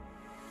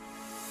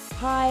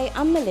Hi,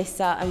 I'm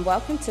Melissa, and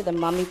welcome to the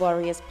Mummy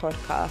Warriors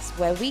podcast,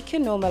 where we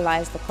can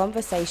normalize the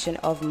conversation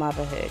of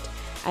motherhood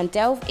and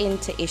delve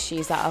into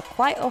issues that are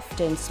quite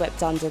often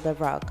swept under the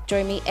rug.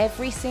 Join me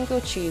every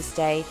single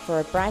Tuesday for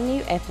a brand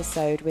new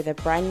episode with a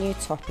brand new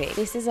topic.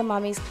 This is a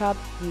Mummy's Club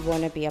you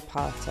want to be a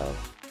part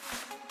of.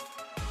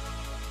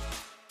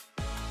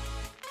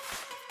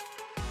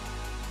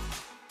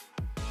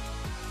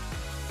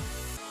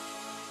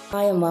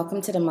 Hi, and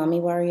welcome to the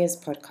Mummy Warriors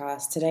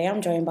podcast. Today I'm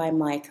joined by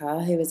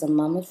Micah, who is a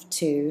mum of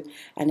two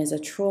and is a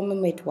trauma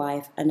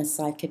midwife and a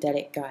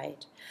psychedelic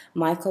guide.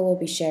 Micah will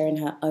be sharing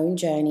her own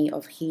journey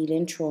of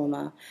healing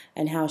trauma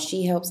and how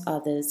she helps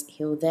others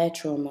heal their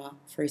trauma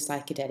through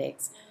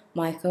psychedelics.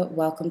 Micah,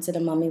 welcome to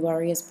the Mummy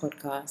Warriors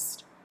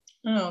podcast.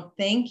 Oh,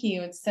 thank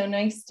you. It's so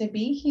nice to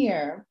be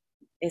here.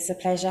 It's a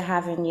pleasure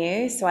having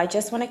you. So I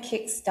just want to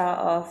kickstart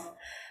off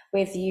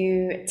with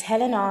you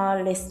telling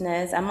our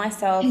listeners and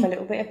myself a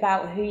little bit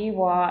about who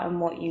you are and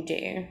what you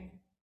do.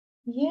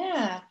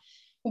 Yeah.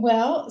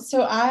 Well,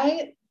 so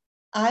I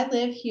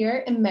live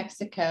here in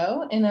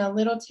Mexico in a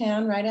little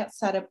town right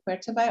outside of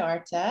Puerto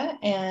Vallarta,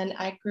 and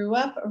I grew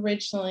up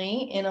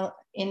originally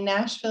in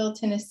Nashville,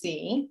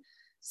 Tennessee.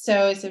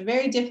 So it's a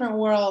very different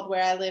world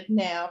where I live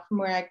now from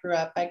where I grew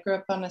up. I grew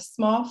up on a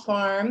small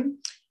farm,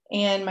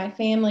 and my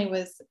family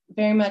was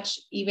very much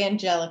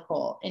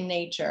evangelical in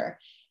nature.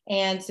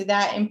 And so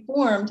that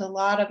informed a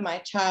lot of my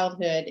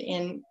childhood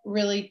in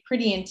really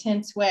pretty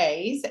intense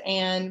ways.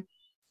 And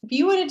if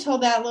you would have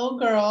told that little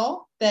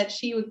girl that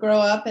she would grow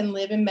up and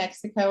live in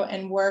Mexico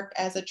and work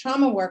as a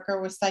trauma worker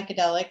with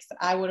psychedelics,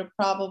 I would have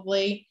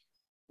probably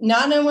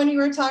not known what you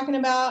were talking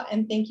about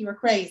and think you were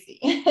crazy.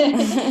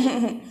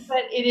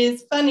 But it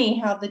is funny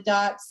how the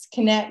dots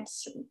connect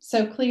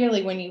so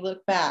clearly when you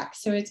look back.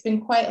 So it's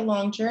been quite a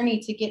long journey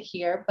to get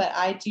here, but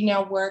I do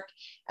now work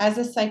as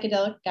a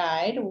psychedelic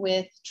guide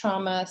with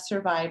trauma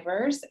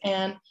survivors.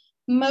 And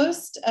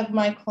most of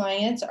my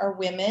clients are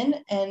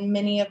women, and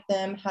many of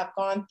them have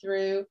gone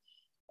through,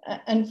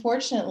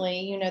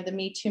 unfortunately, the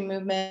Me Too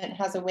movement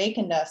has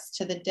awakened us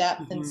to the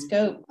depth and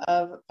scope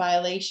of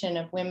violation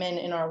of women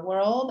in our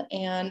world.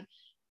 And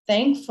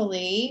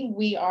thankfully,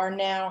 we are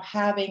now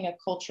having a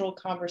cultural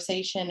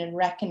conversation and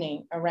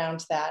reckoning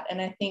around that. And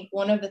I think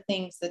one of the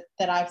things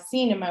that I've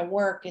seen in my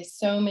work is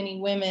so many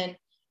women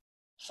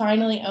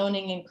finally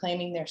owning and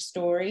claiming their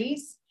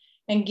stories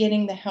and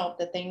getting the help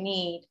that they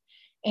need.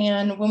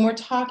 And when we're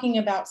talking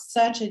about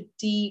such a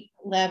deep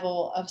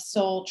level of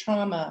soul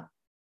trauma,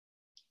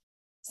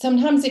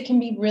 sometimes it can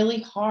be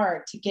really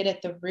hard to get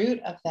at the root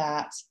of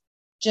that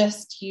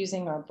just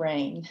using our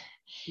brain.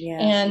 Yeah.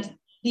 And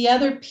the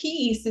other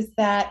piece is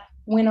that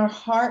when our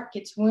heart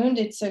gets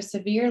wounded so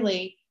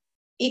severely,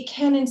 it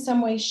can in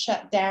some ways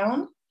shut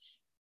down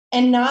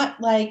and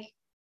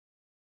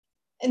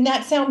and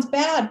that sounds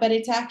bad, but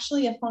it's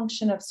actually a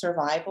function of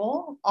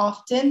survival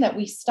often, that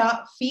we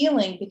stop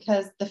feeling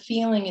because the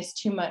feeling is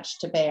too much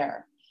to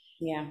bear.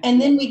 Yeah.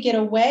 And then we get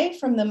away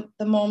from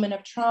the moment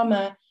of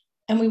trauma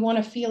and we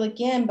want to feel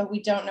again, but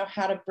we don't know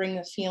how to bring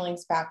the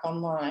feelings back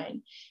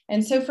online.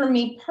 And so for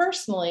me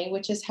personally,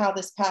 which is how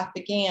this path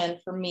began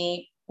for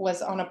me,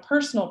 was on a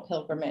personal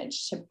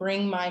pilgrimage to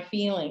bring my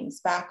feelings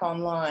back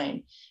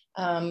online.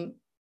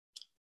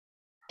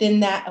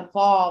 Then that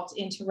evolved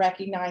into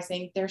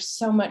recognizing there's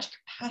so much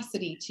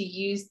capacity to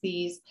use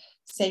these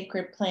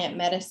sacred plant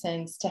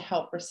medicines to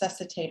help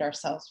resuscitate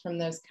ourselves from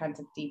those kinds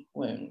of deep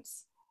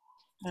wounds.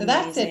 So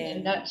that's it in a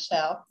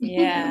nutshell.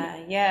 Yeah.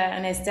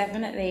 And it's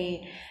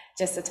definitely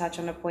just to touch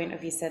on the point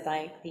of, you said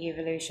like the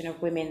evolution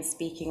of women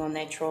speaking on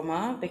their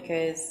trauma,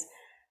 because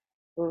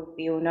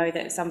we all know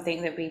that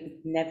something that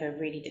we never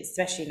really did,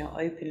 especially not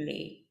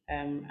openly,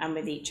 and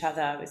with each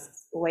other, was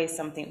always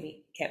something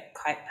we kept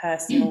quite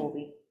personal.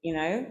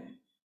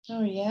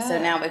 Oh yeah.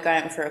 So now we're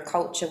going through a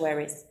culture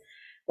where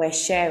we're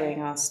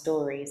sharing our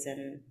stories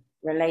and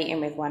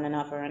relating with one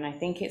another, and I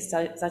think it's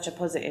such a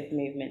positive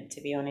movement,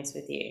 to be honest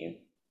with you.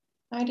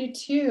 I do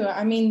too.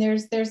 I mean,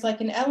 there's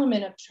like an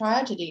element of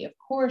tragedy, of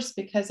course,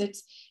 because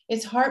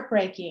it's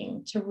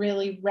heartbreaking to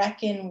really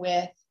reckon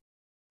with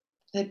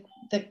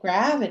the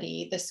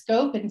gravity, the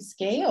scope and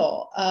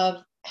scale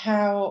of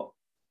how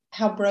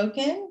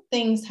broken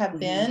things have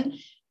been.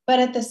 But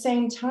at the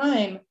same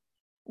time,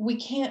 we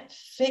can't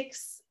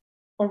fix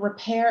or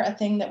repair a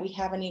thing that we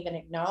haven't even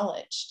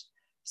acknowledged.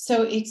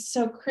 So it's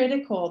so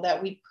critical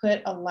that we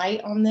put a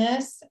light on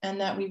this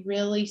and that we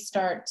really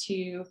start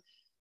to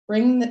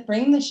bring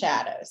the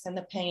shadows and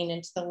the pain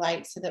into the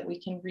light so that we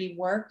can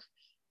rework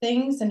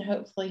things and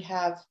hopefully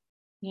have,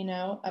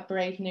 a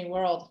brave new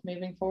world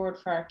moving forward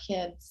for our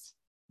kids.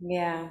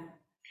 Yeah.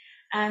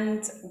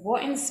 And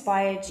what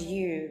inspired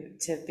you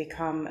to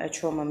become a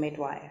trauma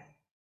midwife?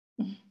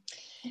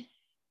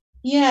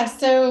 Yeah,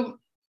 so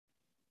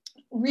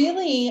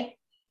really,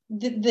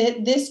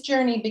 this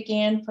journey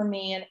began for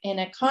me in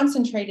a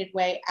concentrated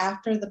way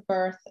after the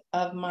birth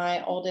of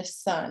my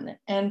oldest son.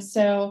 And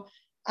so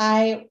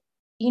I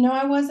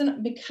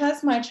wasn't,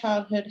 because my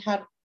childhood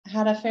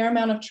had a fair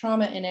amount of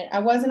trauma in it, I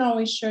wasn't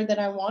always sure that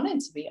I wanted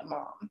to be a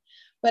mom.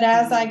 But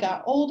as I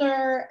got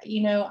older,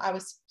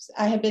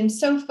 I had been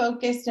so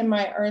focused in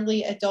my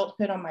early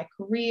adulthood on my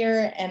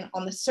career and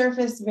on the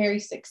surface, very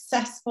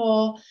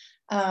successful.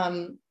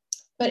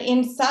 But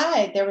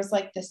inside, there was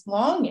like this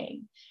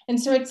longing.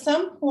 And so at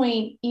some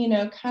point,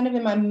 kind of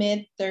in my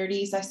mid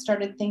 30s, I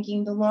started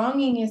thinking the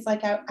longing is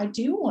like, I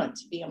do want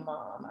to be a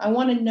mom. I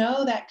want to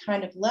know that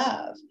kind of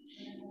love.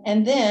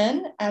 And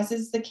then, as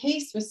is the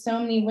case with so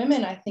many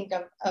women, I think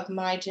of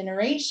my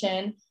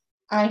generation,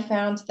 I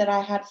found that I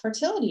had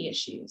fertility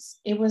issues.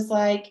 It was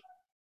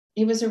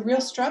a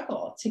real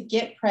struggle to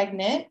get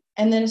pregnant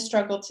and then a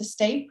struggle to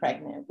stay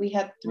pregnant. We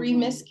had 3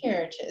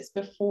 miscarriages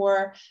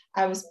before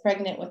I was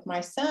pregnant with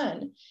my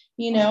son,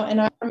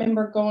 and I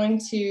remember going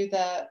to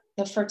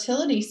the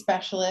fertility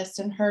specialist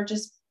and her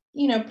just,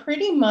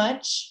 pretty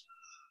much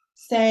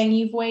saying,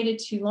 "You've waited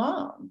too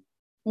long.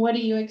 What do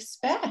you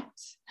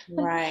expect?"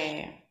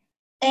 Right.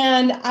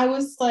 And I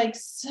was like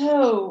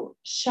so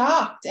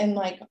shocked and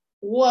like,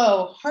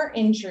 whoa, heart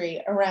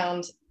injury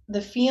around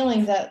the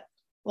feeling that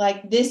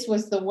like this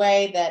was the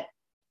way that,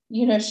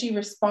 she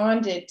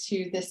responded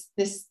to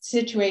this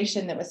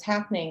situation that was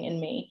happening in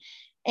me.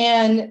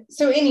 And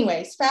so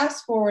anyways,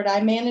 fast forward,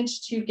 I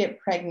managed to get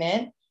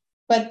pregnant,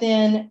 but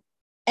then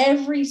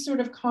every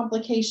sort of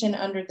complication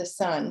under the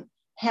sun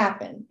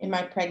happened in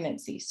my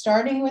pregnancy,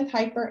 starting with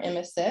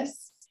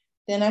hyperemesis.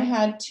 Then I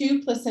had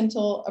 2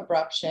 placental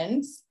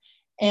abruptions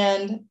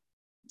and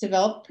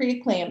developed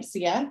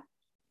preeclampsia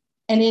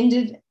and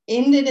ended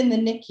in the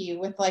NICU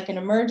with like an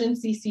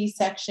emergency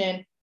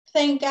C-section.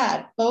 Thank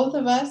God, both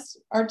of us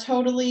are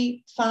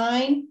totally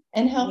fine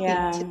and healthy.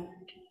 Yeah.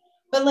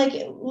 But like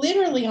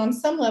literally on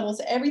some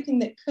levels, everything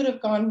that could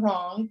have gone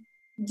wrong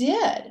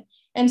did.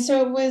 And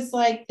so it was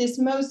like this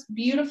most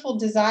beautiful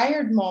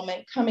desired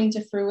moment coming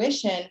to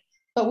fruition,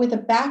 but with a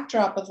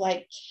backdrop of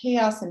like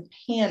chaos and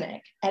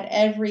panic at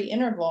every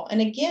interval.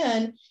 And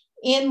again,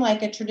 in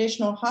like a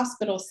traditional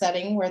hospital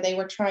setting where they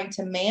were trying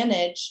to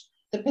manage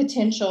the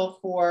potential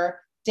for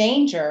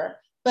danger,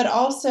 but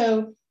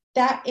also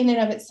that in and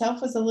of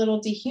itself was a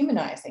little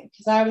dehumanizing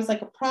because I was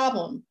like a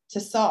problem to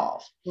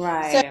solve.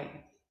 Right. So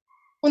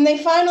when they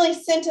finally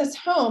sent us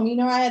home,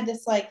 I had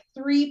this like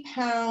 3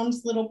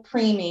 pounds little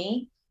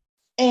preemie,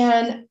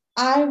 and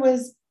I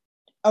was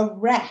a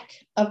wreck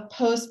of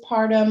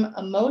postpartum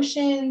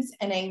emotions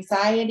and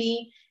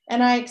anxiety.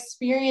 And I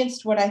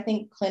experienced what I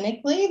think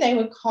clinically they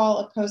would call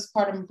a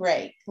postpartum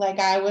break. Like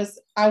I was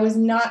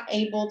not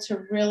able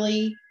to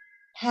really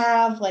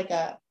have like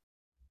a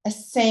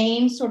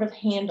sane sort of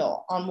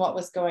handle on what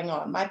was going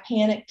on. My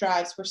panic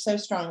drives were so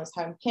strong. I was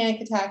having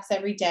panic attacks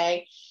every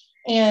day.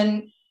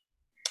 And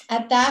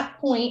at that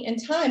point in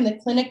time, the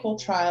clinical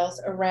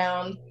trials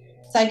around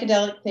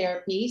psychedelic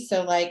therapy,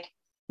 so like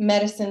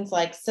medicines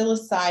like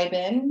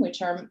psilocybin,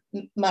 which are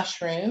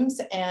mushrooms,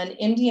 and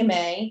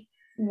MDMA,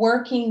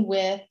 working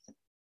with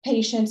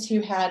patients who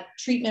had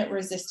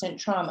treatment-resistant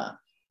trauma,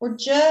 were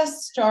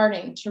just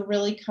starting to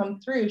really come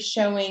through,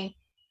 showing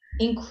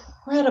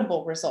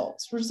incredible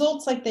results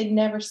like they'd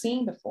never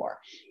seen before.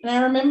 And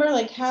I remember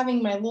like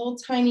having my little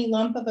tiny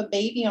lump of a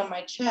baby on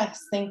my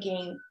chest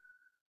thinking,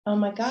 oh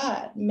my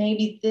God,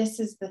 maybe this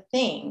is the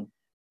thing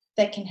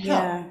that can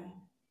help.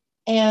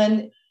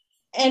 Yeah.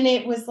 And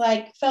it was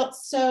like, felt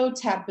so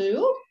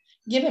taboo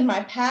given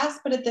my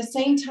past, but at the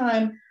same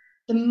time,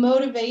 the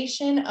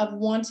motivation of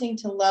wanting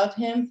to love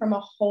him from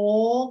a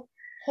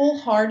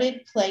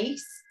wholehearted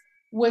place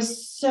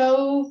was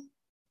so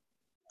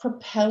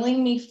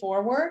propelling me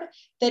forward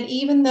that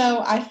even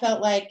though I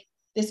felt like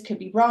this could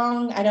be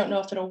wrong, I don't know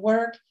if it'll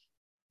work,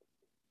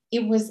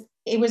 it was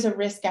a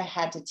risk I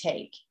had to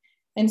take.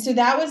 And so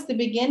that was the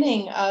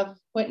beginning of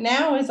what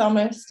now is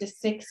almost a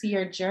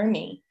 6-year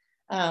journey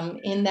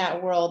in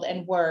that world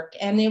and work.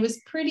 And it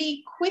was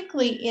pretty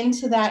quickly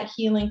into that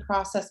healing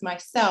process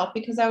myself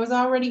because I was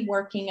already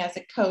working as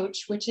a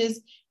coach, which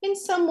is in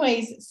some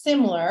ways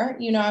similar.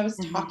 I was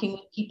talking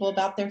with people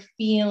about their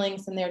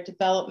feelings and their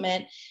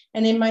development.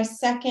 And in my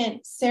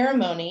second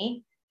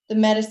ceremony, the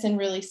medicine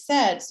really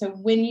said, so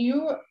when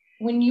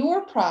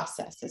your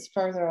process is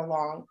further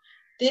along,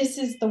 this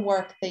is the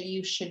work that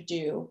you should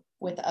do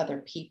with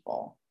other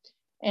people.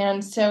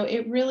 And so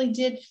it really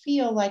did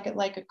feel like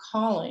a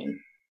calling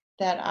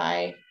that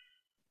I,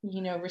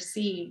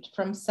 received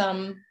from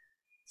some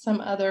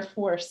other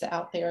force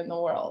out there in the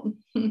world.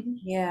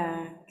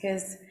 Yeah,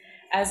 because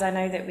as I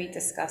know that we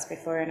discussed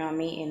before in our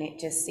meeting, it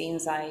just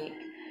seems like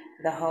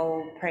the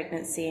whole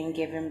pregnancy and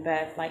giving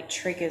birth like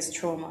triggers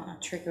trauma,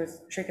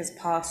 triggers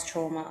past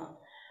trauma.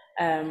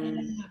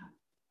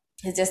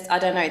 It's just, I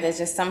don't know, there's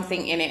just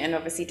something in it. And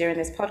obviously during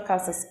this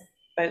podcast, I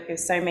spoke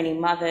with so many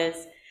mothers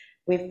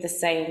with the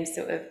same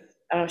sort of,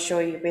 and I'm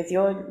sure you, with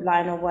your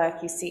line of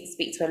work, you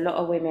speak to a lot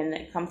of women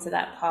that come to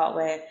that part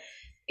where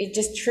it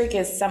just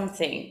triggers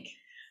something.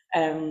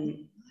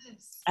 And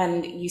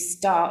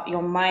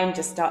your mind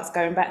just starts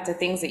going back to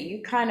things that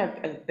you kind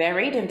of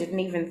buried and didn't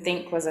even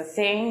think was a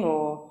thing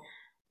or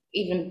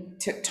even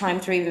took time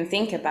to even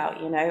think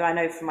about. I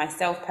know for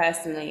myself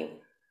personally,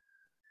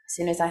 as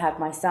soon as I had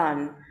my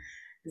son,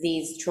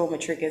 these trauma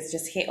triggers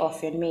just hit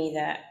off in me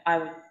that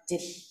I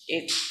did,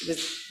 it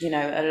was,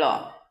 a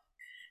lot.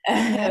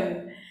 Yeah.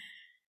 Um,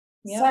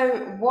 Yep. so,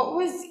 what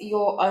was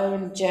your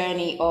own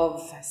journey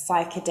of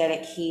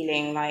psychedelic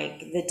healing, like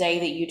the day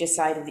that you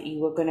decided that you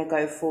were going to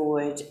go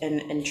forward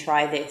and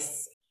try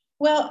this?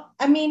 Well,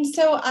 I mean,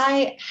 so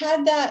I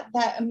had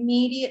that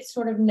immediate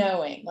sort of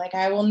knowing, like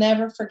I will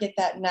never forget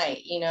that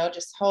night,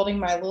 just holding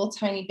my little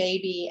tiny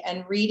baby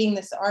and reading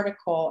this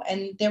article.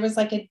 And there was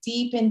like a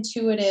deep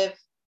intuitive,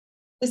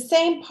 the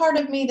same part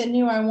of me that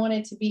knew I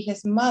wanted to be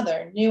his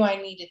mother, knew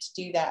I needed to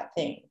do that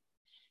thing.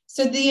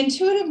 So the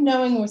intuitive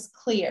knowing was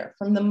clear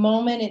from the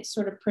moment it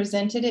sort of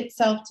presented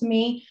itself to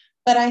me,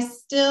 but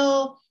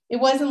it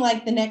wasn't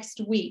like the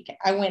next week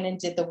I went and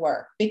did the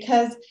work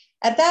because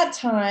at that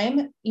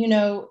time,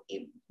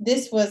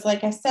 this was,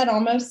 like I said,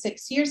 almost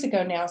 6 years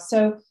ago now.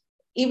 So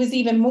it was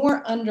even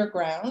more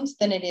underground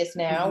than it is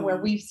now, where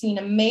Hmm. we've seen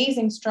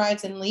amazing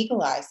strides in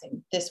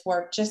legalizing this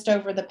work just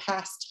over the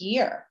past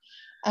year.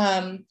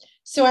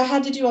 So I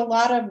had to do a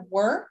lot of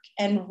work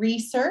and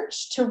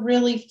research to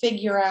really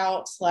figure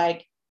out,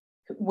 like,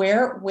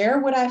 where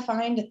would I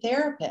find a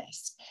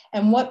therapist,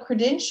 and what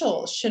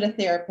credentials should a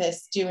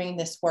therapist doing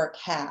this work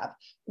have?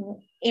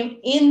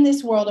 In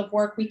this world of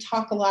work, we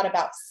talk a lot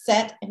about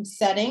set and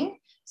setting.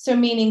 So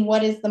meaning,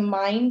 what is the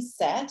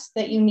mindset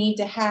that you need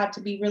to have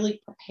to be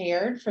really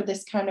prepared for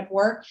this kind of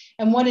work?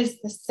 And what is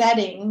the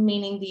setting,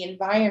 meaning the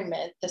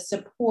environment, the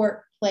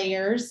support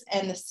players,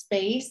 and the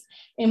space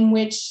in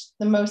which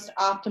the most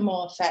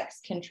optimal effects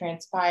can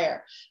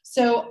transpire?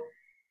 So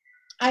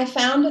I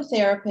found a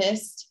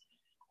therapist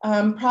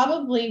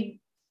probably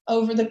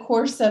over the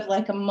course of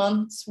like a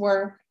month's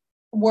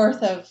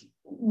worth of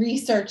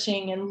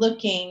researching and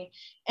looking.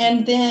 And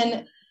Hmm.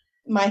 then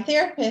my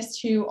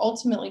therapist, who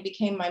ultimately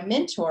became my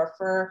mentor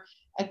for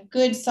a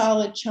good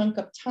solid chunk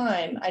of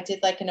time, I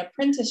did like an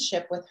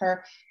apprenticeship with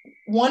her.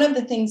 One of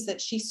the things that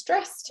she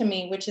stressed to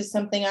me, which is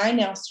something I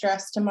now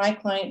stress to my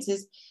clients,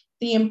 is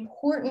the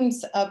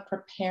importance of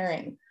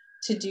preparing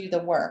to do the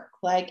work.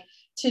 Like,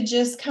 to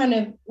just kind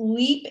of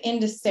leap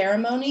into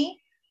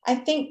ceremony, I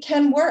think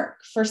can work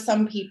for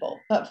some people.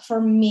 But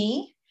for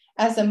me,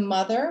 as a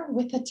mother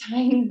with a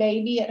tiny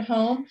baby at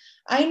home,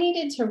 I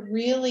needed to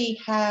really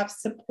have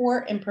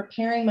support in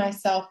preparing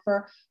myself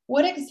for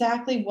what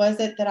exactly was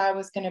it that I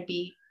was going to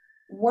be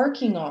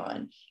working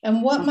on,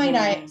 and what might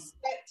I Hmm.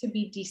 expect to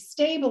be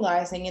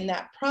destabilizing in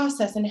that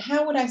process, and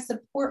how would I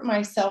support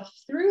myself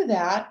through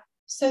that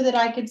so that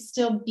I could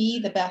still be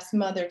the best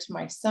mother to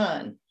my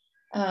son.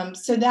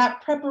 So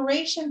that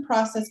preparation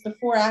process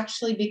before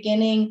actually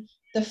beginning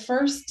the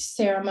first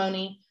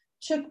ceremony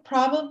took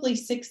probably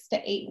 6 to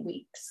 8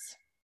 weeks.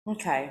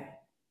 Okay.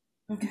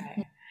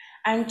 Okay.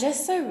 And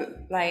just so,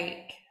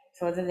 like,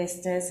 for the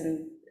listeners,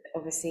 and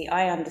obviously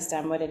I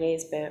understand what it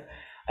is, but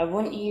I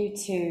want you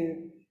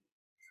to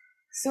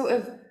sort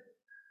of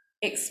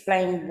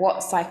explain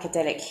what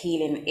psychedelic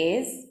healing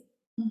is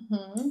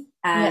Mm-hmm.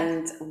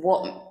 Yes. and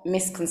what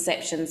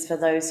misconceptions for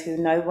those who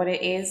know what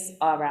it is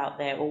are out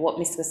there, or what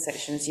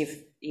misconceptions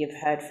you've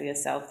heard for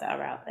yourself that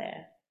are out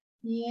there.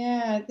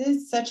 Yeah, this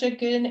is such a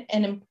good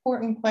and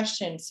important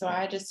question. So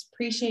I just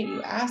appreciate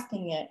you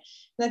asking it.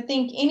 And I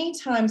think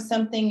anytime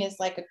something is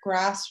like a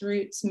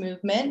grassroots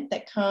movement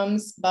that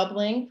comes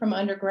bubbling from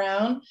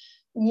underground,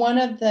 one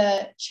of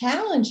the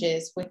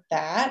challenges with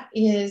that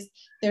is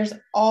there's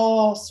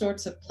all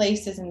sorts of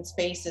places and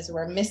spaces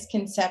where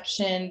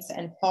misconceptions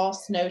and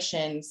false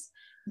notions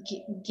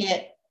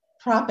get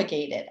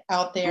propagated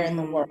out there in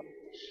the Mm-hmm. world.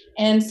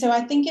 And so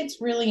I think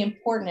it's really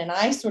important. And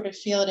I sort of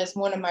feel it as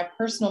one of my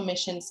personal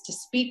missions to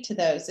speak to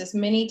those as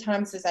many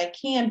times as I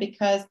can,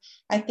 because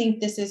I think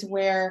this is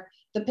where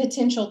the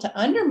potential to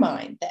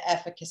undermine the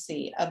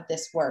efficacy of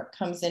this work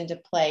comes into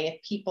play.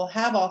 If people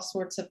have all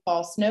sorts of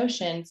false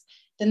notions,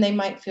 then they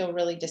might feel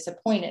really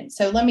disappointed.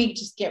 So let me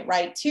just get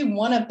right to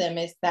one of them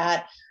is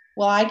that,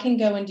 well, I can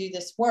go and do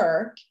this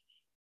work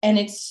and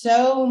it's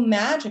so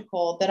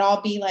magical that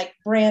I'll be like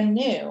brand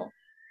new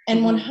and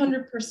Mm-hmm.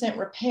 100%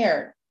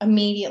 repaired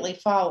immediately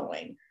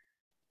following.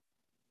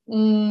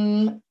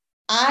 Mm,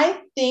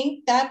 I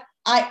think that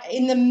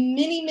in the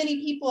many,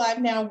 many people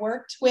I've now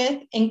worked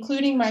with,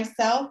 including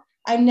myself,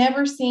 I've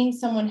never seen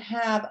someone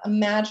have a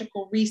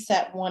magical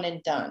reset one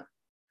and done.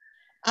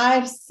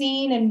 I've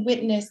seen and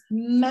witnessed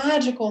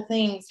magical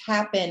things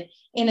happen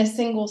in a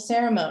single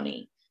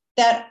ceremony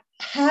that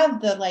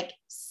have the like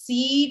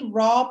seed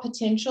raw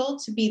potential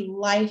to be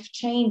life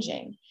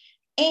changing.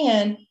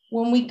 And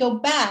when we go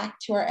back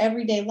to our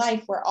everyday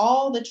life where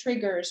all the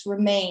triggers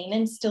remain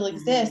and still Mm-hmm.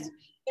 exist,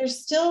 there's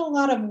still a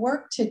lot of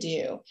work to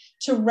do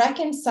to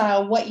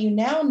reconcile what you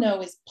now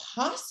know is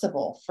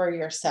possible for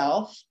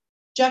yourself,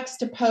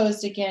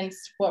 juxtaposed against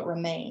what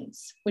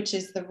remains, which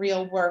is the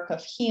real work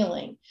of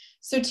healing.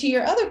 So, to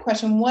your other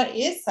question, what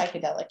is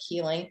psychedelic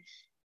healing?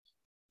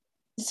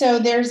 So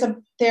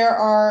there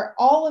are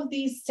all of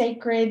these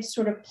sacred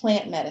sort of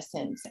plant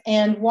medicines,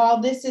 and while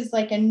this is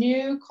like a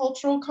new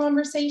cultural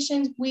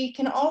conversation, we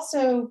can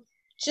also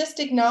just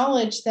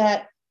acknowledge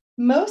that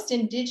most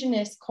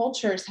indigenous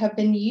cultures have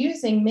been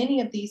using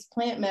many of these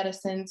plant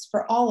medicines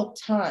for all of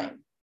time.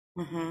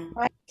 Mm-hmm.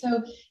 Right?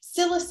 So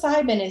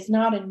psilocybin is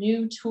not a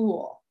new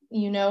tool.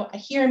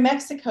 Here in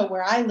Mexico,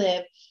 where I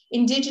live,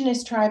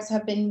 indigenous tribes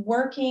have been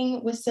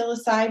working with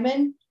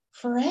psilocybin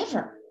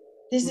forever.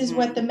 This is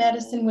what the Mm-hmm.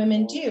 medicine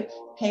women do.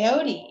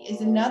 Peyote is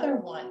another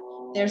one.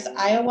 There's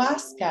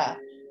ayahuasca,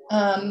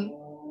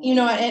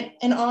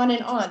 and on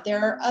and on. There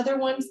are other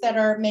ones that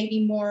are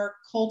maybe more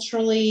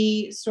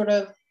culturally sort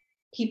of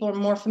people are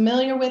more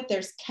familiar with.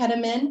 There's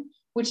ketamine,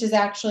 which is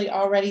actually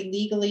already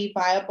legally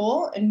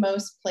viable in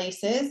most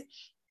places.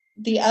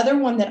 The other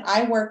one that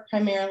I work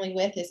primarily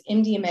with is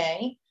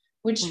MDMA,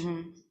 which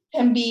Mm-hmm.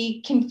 can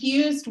be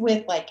confused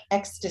with like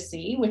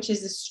ecstasy, which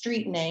is a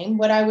street name.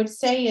 What I would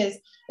say is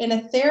in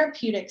a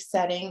therapeutic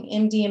setting,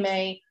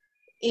 MDMA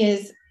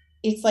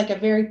it's like a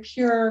very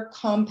pure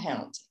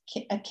compound,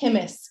 a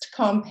chemist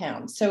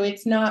compound. So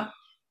it's not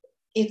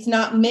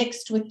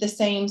mixed with the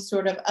same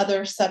sort of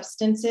other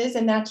substances.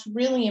 And that's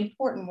really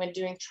important when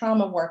doing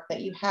trauma work,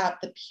 that you have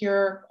the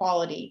pure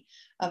quality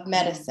of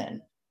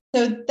medicine.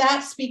 So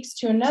that speaks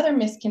to another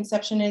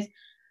misconception, is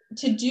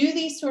to do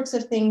these sorts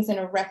of things in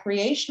a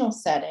recreational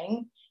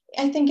setting.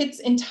 I think it's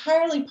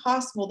entirely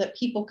possible that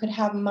people could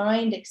have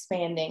mind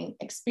expanding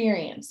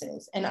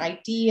experiences and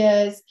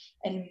ideas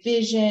and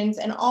visions,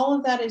 and all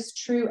of that is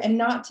true and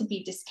not to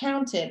be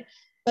discounted.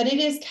 But it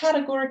is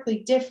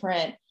categorically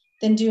different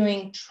than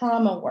doing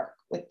trauma work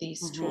with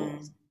these Mm-hmm.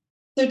 tools.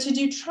 So, to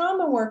do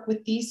trauma work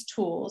with these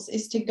tools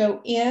is to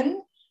go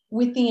in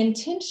with the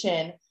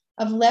intention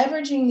of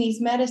leveraging these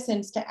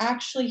medicines to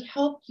actually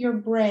help your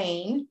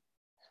brain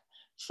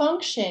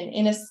function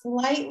in a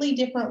slightly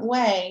different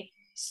way,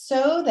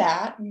 so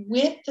that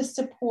with the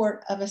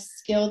support of a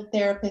skilled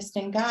therapist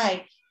and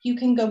guide, you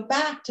can go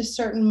back to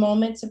certain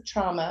moments of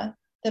trauma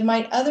that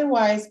might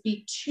otherwise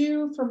be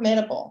too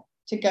formidable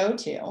to go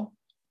to,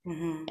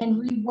 Mm-hmm. and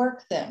rework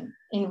them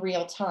in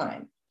real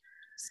time.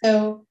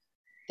 So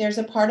there's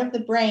a part of the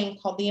brain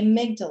called the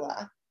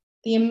amygdala.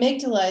 The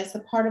amygdala is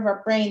the part of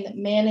our brain that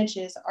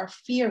manages our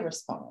fear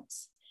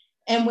response.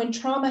 And when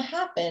trauma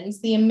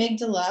happens, the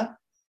amygdala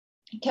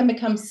can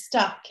become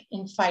stuck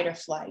in fight or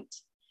flight.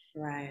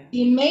 Right.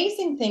 The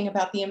amazing thing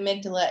about the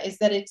amygdala is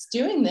that it's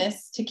doing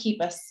this to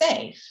keep us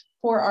safe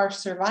for our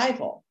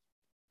survival.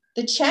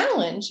 The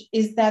challenge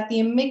is that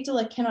the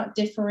amygdala cannot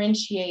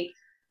differentiate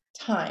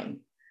time.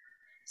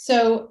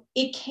 So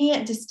it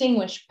can't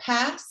distinguish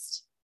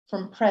past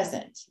from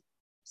present.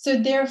 So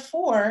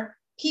therefore,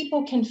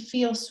 people can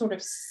feel sort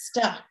of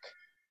stuck,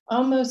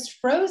 almost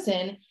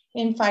frozen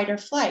in fight or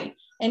flight.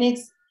 And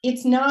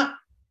it's not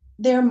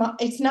their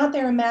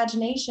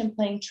imagination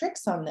playing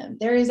tricks on them.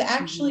 There is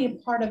actually a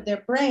Mm-hmm. part of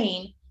their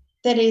brain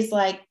that is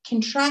like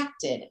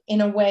contracted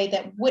in a way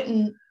that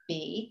wouldn't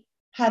be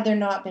had there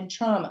not been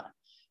trauma.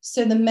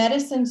 So the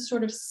medicines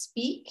sort of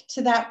speak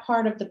to that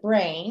part of the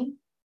brain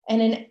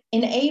and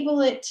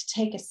enable it to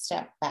take a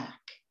step back.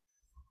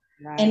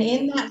 And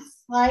in Right. that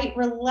slight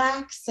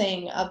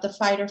relaxing of the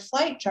fight or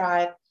flight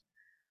drive,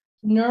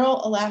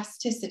 neural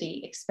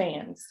elasticity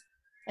expands.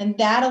 And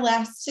that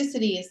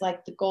elasticity is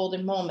like the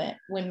golden moment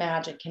when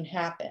magic can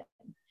happen.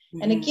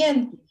 And Mm-hmm.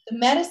 again, the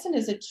medicine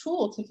is a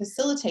tool to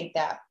facilitate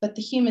that, but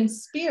the human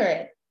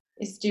spirit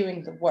is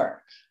doing the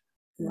work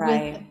with the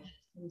Right.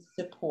 medicine's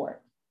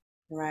support.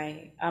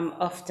 Right. I'm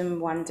often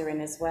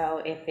wondering as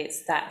well if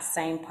it's that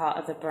same part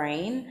of the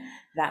brain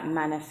that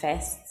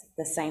manifests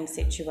the same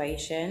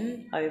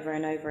situation over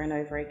and over and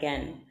over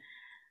again.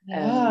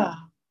 Yeah.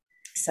 Um,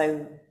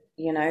 so,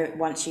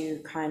 once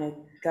you kind of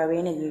go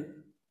in and you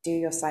do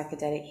your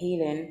psychedelic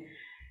healing,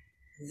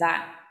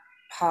 that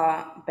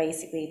part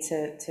basically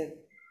to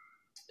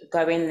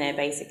go in there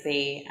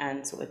basically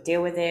and sort of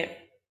deal with it,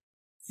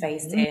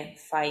 face Mhm. it,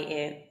 fight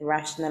it,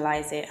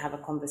 rationalize it, have a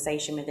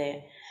conversation with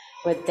it,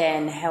 would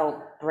then help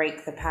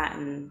break the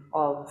pattern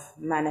of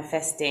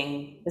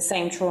manifesting the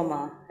same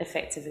trauma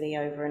effectively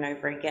over and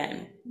over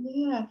again.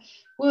 Yeah.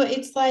 Well,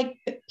 it's like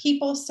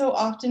people so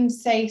often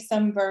say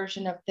some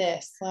version of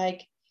this,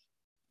 like,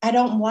 I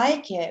don't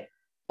like it,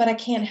 but I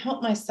can't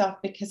help myself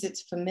because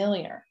it's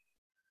familiar.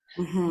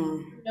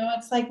 Mm-hmm.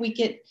 It's like we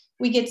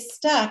get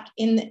stuck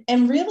in,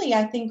 and really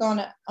I think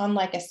on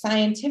like a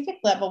scientific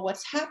level,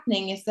 what's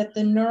happening is that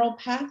the neural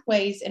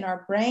pathways in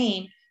our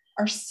brain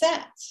are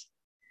set.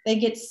 They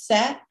get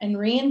set and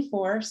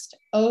reinforced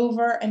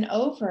over and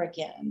over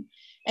again.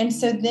 And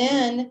so Mm-hmm.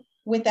 then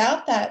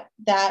without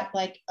that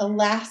like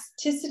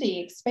elasticity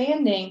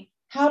expanding,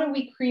 how do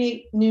we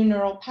create new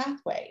neural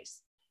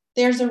pathways?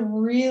 There's a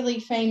really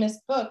famous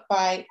book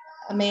by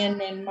a man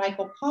named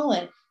Michael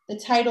Pollan. The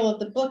title of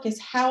the book is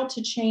How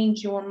to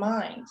Change Your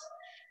Mind.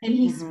 And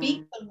he Mm-hmm.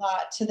 speaks a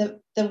lot to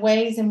the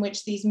ways in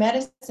which these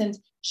medicines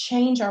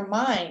change our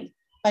mind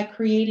by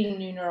creating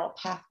new neural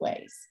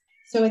pathways.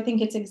 So I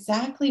think it's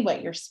exactly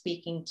what you're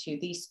speaking to.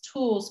 These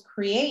tools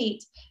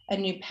create a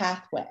new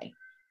pathway.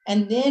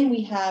 And then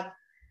we have,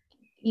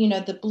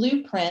 the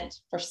blueprint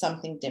for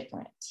something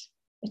different.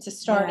 It's a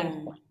starting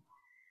Yeah, point.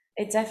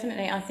 it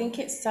definitely, I think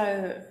it's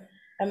so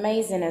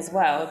amazing as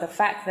well. The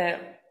fact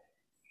that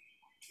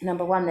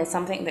number one, there's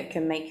something that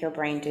can make your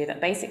brain do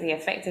that, basically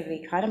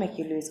effectively kind of make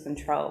you lose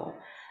control.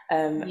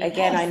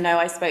 Again, I Yes. know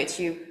I spoke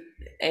to you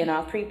in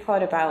our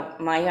pre-pod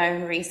about my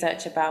own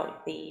research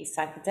about the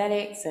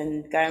psychedelics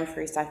and going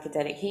through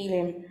psychedelic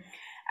healing.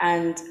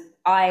 And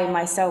I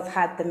myself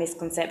had the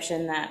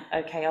misconception that,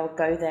 okay, I'll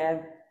go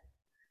there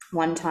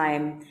one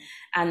time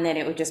and then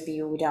it would just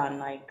be all done,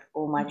 like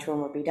all my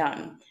trauma would be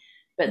done.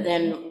 But Mhm.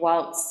 then,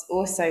 whilst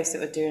also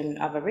sort of doing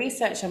other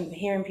research, I'm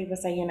hearing people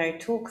say,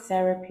 talk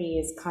therapy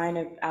is kind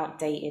of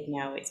outdated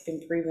now. It's been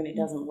proven it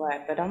doesn't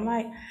work. But I'm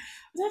like,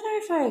 I don't know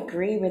if I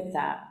agree with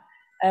that.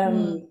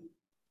 Mm.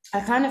 I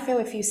kind of feel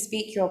if you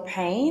speak your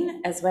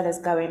pain as well as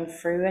going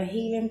through a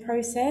healing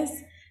process,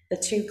 the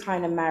two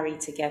kind of marry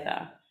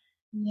together,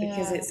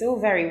 because Yeah. it's all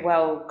very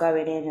well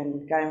going in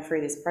and going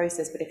through this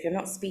process, but if you're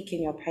not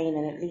speaking your pain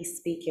and at least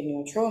speaking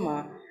your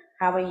trauma,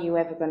 how are you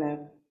ever going to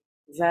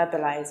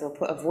verbalize or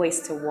put a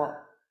voice to what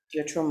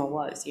your trauma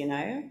was, you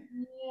know?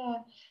 Yeah.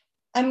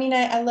 I mean,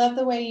 I love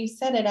the way you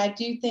said it. I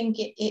do think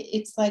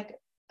it's like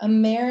a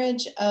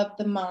marriage of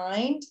the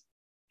mind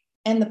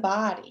and the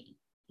body,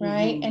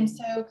 right? And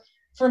Mm-hmm. so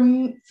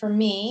for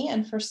me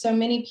and for so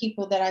many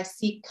people that I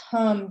see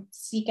come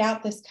seek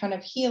out this kind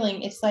of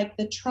healing, it's like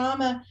the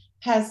trauma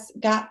has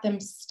got them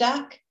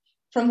stuck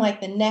from like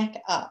the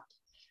neck up.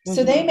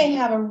 So they may Mm-hmm.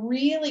 have a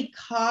really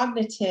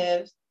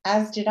cognitive,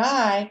 as did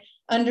I,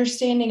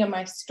 understanding of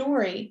my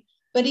story.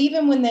 But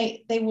even when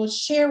they will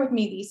share with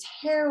me these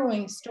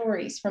harrowing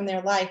stories from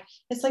their life,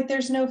 it's like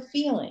there's no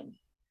feeling. And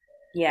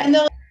Yeah,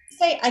 they'll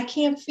say, I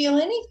can't feel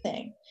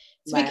anything.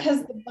 It's right.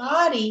 because the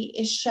body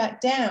is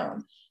shut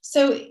down.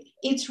 So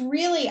it's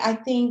really, I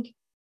think,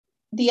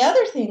 the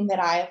other thing that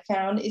I have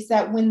found is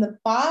that when the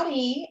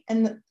body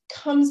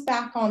comes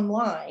back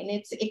online,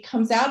 it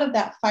comes out of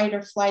that fight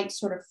or flight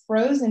sort of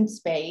frozen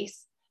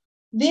space.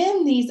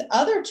 Then these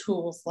other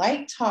tools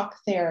like talk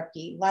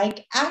therapy,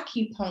 like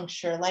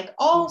acupuncture, like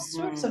all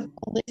sorts of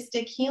Mm-hmm.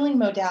 holistic healing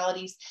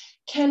modalities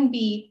can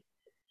be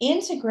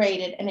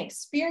integrated and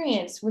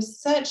experienced with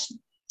such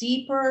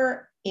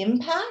deeper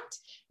impact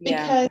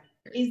Yeah, because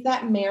is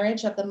that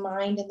marriage of the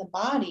mind and the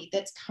body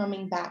that's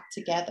coming back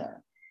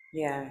together.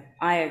 yeah,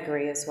 I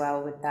agree as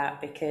well with that,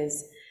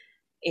 because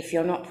if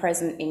you're not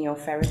present in your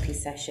therapy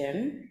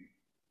session,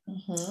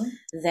 Mm-hmm.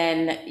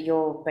 then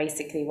you're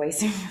basically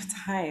wasting your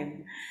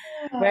time.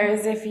 Yeah.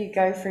 Whereas if you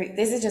go through,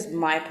 this is just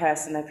my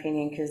personal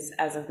opinion, because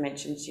as I've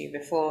mentioned to you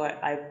before,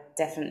 I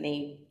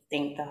definitely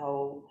think the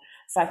whole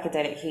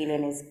psychedelic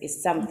healing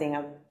is something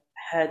I've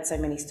heard so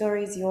many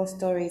stories, your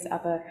stories,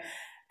 other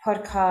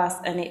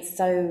podcasts, and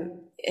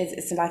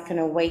it's like an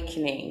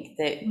awakening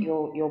that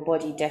your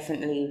body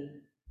definitely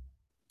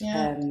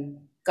Yeah.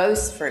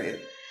 goes through.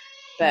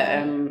 But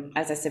Yeah.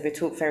 as I said, with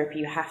talk therapy,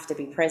 you have to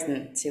be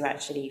present to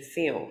actually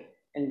feel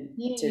and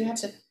Yeah. You have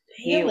to to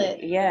feel heal.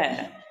 it.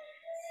 Yeah.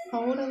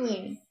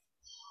 Totally.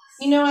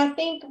 I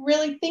think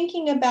really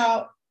thinking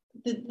about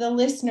the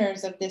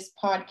listeners of this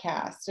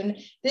podcast, and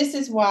this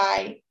is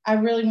why I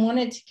really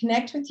wanted to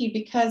connect with you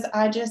because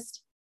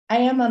I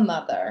am a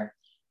mother.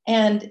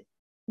 And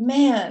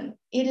man,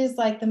 it is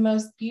like the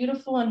most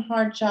beautiful and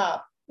hard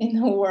job in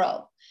the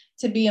world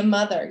to be a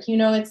mother.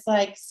 It's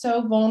like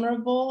so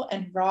vulnerable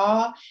and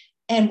raw,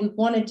 and we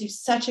want to do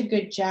such a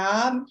good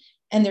job.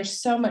 And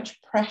there's so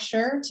much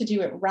pressure to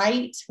do it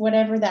right,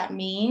 whatever that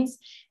means.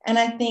 And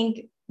I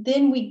think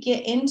then we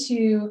get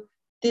into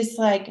this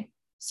like,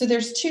 so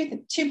there's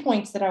two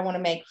points that I want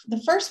to make.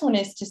 The first one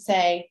is to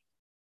say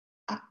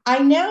I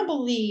now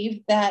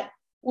believe that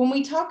when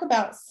we talk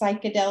about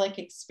psychedelic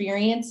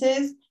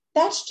experiences,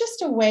 that's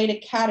just a way to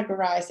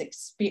categorize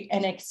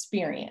an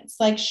experience.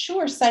 Like,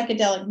 sure,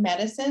 psychedelic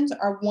medicines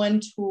are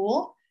one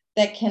tool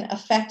that can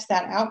affect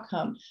that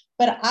outcome.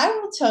 But I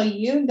will tell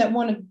you that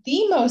one of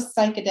the most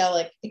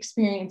psychedelic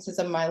experiences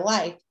of my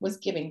life was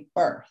giving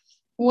birth.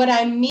 What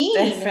I mean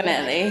when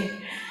Definitely.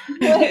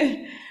 what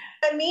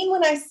I mean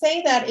when I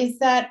say that is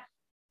that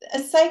a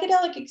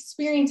psychedelic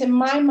experience in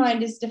my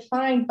mind is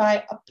defined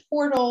by a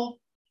portal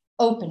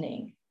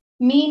opening,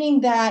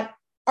 meaning that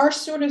our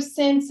sort of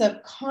sense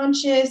of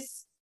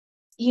conscious,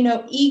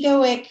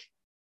 egoic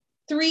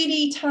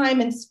 3D time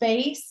and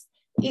space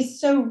is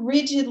so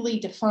rigidly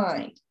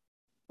defined.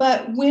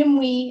 But when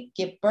we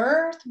give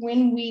birth,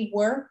 when we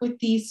work with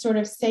these sort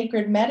of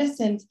sacred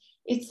medicines,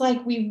 it's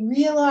like we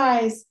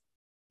realize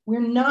we're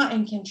not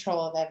in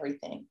control of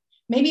everything.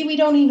 Maybe we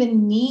don't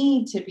even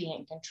need to be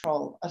in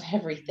control of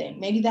everything.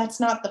 Maybe that's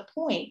not the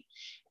point.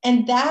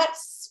 And that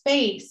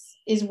space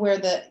is where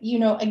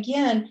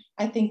again,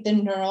 I think the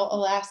neural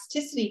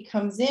elasticity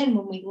comes in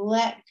when we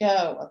let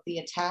go of the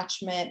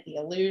attachment, the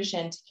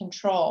illusion to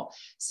control.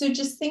 So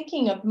just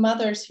thinking of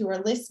mothers who are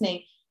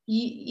listening,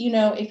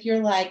 if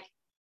you're like,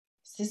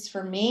 is this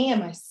for me?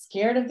 Am I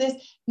scared of this?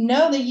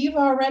 Know that you've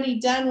already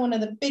done one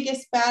of the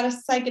biggest,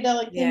 baddest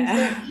psychedelic things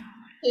there Yeah,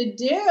 to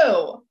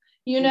do.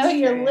 it's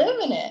You're true.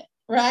 living it,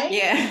 right?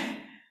 Yeah.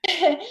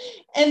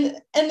 And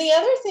the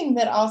other thing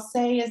that I'll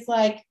say is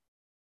like,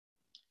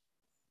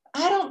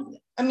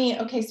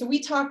 okay, so we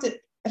talked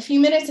a few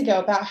minutes ago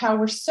about how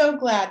we're so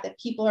glad that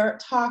people are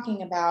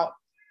talking about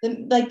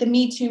the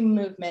Me Too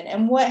movement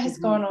and what has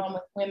gone on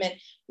with women.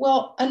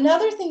 Well,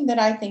 another thing that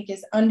I think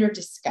is under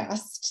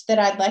discussed that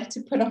I'd like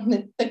to put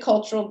on the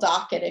cultural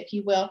docket, if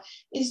you will,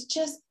 is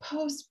just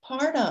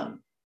postpartum.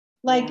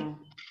 Like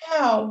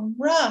how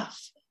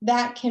rough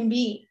that can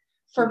be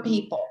for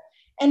people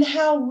and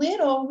how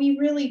little we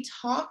really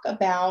talk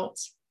about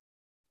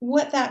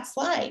what that's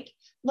like.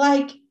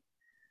 Like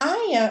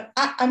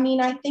I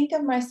mean, I think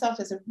of myself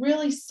as a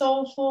really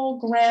soulful,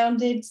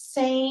 grounded,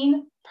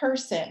 sane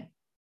person.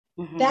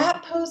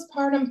 That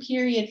postpartum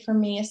period for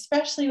me,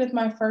 especially with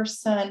my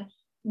first son,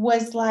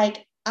 was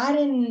like, I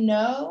didn't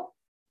know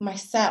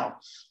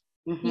myself.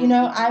 You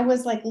know, I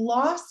was like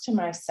lost to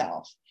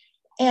myself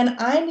and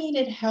I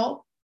needed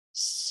help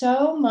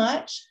so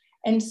much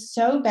and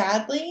so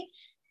badly.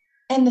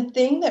 And the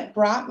thing that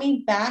brought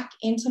me back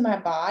into my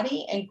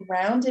body and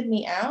grounded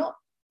me out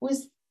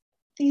was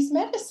these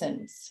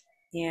medicines.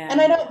 Yeah.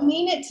 And I don't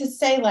mean it to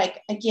say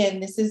like, again,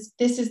 this is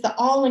the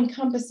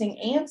all-encompassing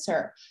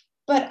answer,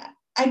 but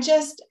I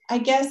guess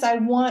I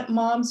want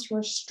moms who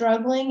are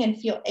struggling and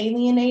feel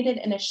alienated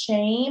and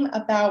ashamed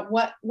about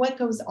what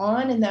goes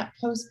on in that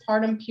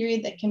postpartum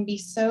period that can be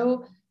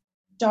so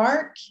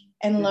dark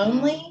and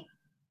lonely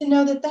to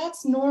know that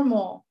that's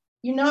normal.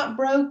 You're not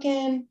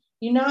broken.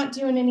 You're not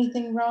doing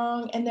anything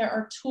wrong. And there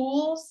are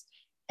tools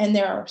and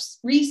there are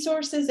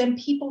resources and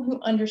people who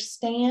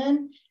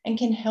understand and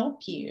can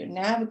help you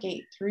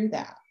navigate through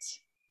that.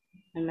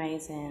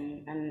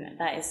 Amazing. And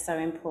that is so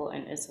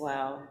important as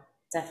well.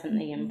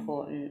 Definitely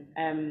important.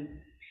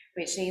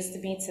 Which leads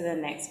me to the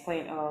next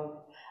point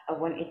of I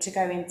wanted to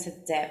go into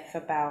depth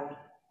about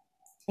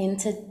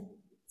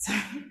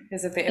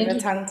there's a bit of a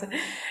tongue to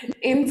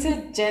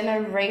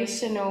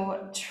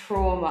intergenerational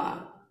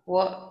trauma.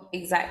 What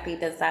exactly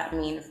does that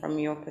mean from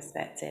your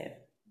perspective?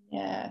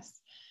 Yes.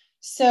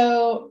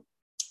 So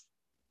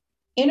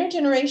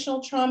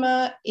intergenerational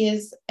trauma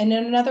is, and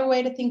another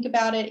way to think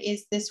about it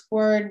is this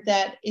word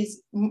that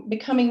is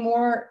becoming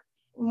more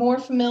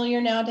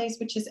familiar nowadays,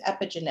 which is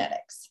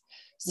epigenetics.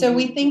 So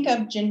we think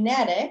of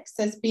genetics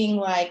as being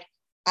like,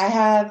 I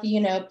have,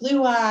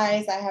 blue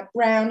eyes, I have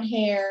brown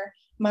hair,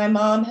 my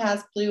mom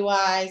has blue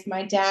eyes,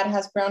 my dad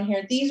has brown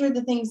hair. These are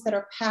the things that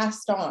are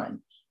passed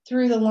on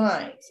through the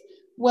lines.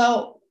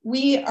 Well,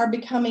 we are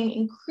becoming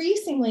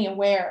increasingly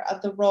aware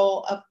of the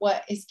role of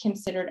what is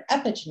considered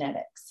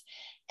epigenetics.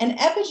 And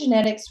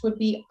epigenetics would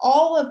be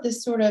all of the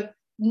sort of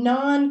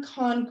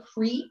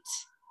non-concrete,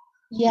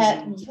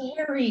 yet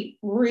very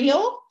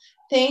real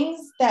things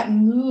that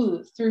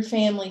move through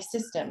family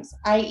systems,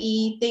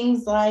 i.e.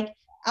 things like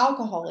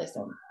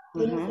alcoholism,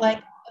 things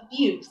like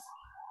abuse,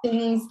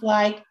 things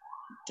like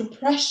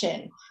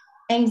depression,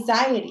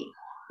 anxiety.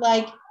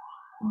 Like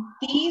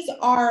these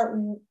are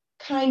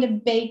kind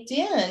of baked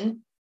in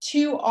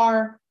to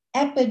our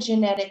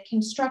epigenetic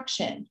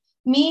construction,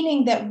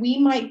 meaning that we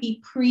might be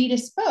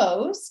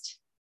predisposed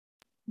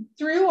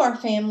through our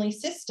family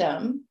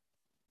system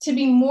to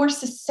be more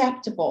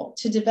susceptible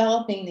to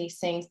developing these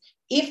things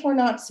if we're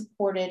not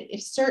supported,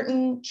 if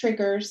certain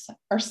triggers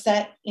are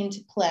set into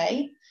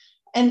play.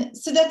 And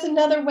so that's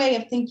another way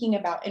of thinking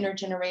about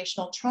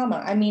intergenerational trauma.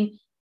 I mean,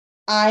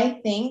 I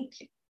think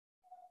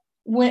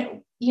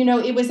when,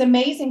 it was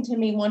amazing to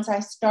me once I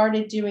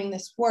started doing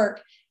this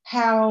work,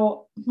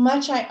 how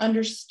much I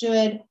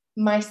understood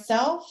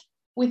myself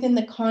within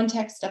the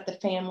context of the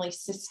family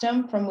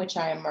system from which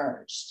I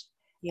emerged.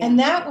 Yeah. And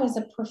that was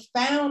a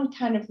profound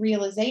kind of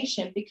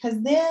realization,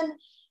 because then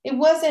it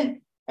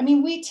wasn't,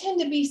 we tend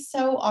to be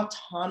so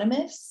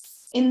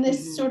autonomous in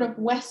this sort of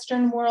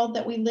Western world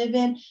that we live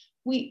in.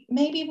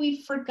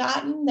 We've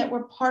forgotten that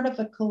we're part of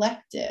a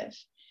collective,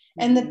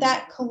 and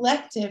that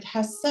collective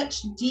has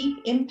such deep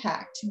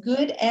impact,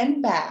 good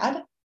and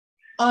bad,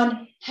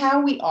 on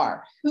how we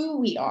are, who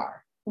we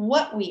are,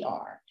 what we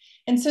are.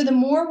 And so the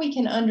more we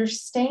can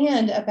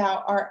understand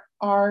about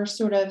our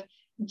sort of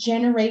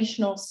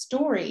generational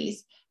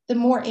stories, the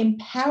more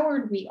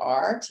empowered we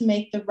are to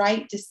make the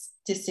right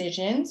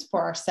decisions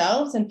for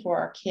ourselves and for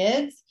our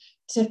kids,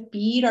 to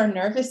feed our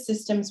nervous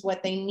systems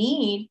what they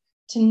need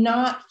to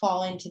not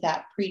fall into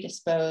that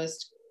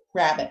predisposed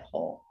rabbit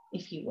hole,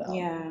 if you will.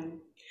 Yeah.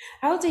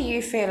 How do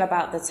you feel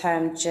about the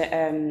term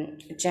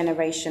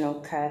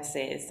generational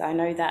curses? I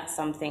know that's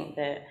something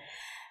that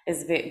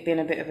has been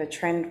a bit of a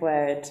trend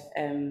word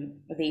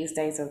these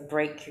days, of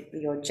break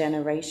your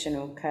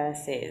generational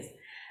curses.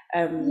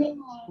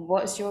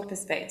 What's your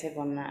perspective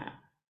on that?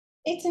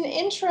 It's an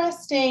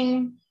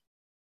interesting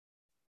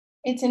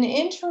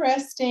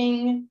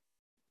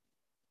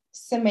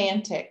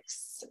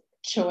semantics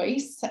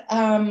choice.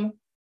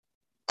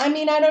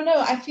 I don't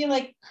know. I feel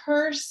like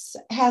curse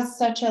has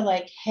such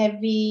a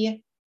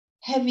heavy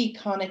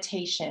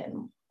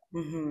connotation.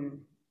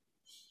 And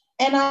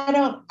I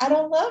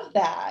don't love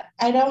that.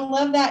 I don't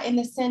love that in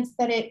the sense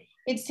that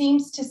it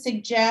seems to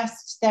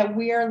suggest that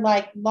we're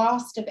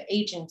lost of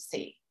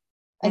agency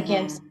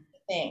against the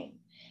thing.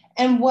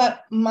 And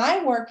what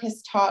my work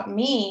has taught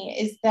me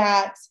is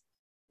that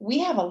we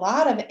have a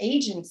lot of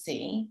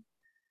agency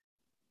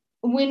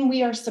when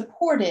we are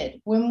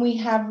supported, when we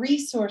have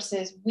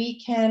resources,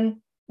 we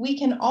can we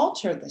can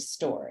alter the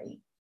story,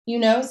 you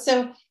know?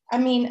 So, I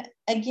mean,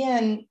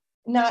 again,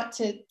 not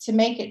to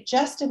make it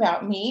just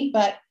about me,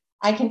 but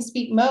I can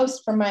speak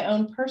most from my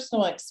own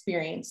personal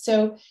experience.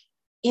 So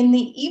in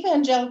the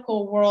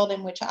evangelical world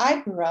in which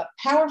I grew up,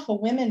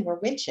 powerful women were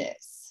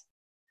witches.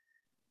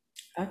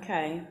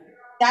 Okay.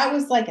 That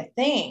was like a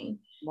thing.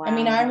 I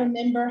mean, I Wow.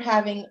 remember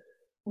having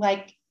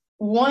like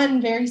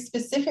one very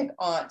specific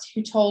aunt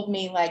who told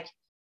me, like,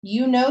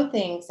 you know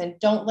things and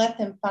don't let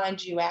them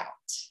find you out.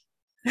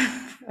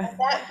 And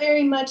that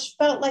very much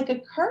felt like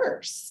a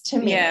curse to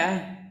me.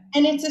 Yeah.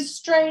 And it's a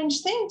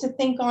strange thing to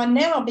think on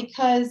now,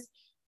 because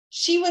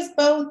she was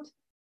both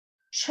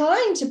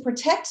trying to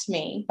protect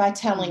me by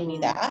telling me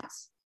that,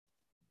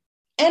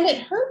 and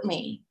it hurt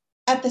me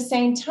at the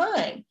same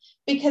time,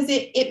 because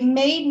it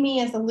made me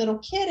as a little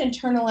kid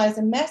internalize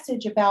a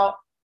message about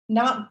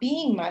not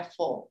being my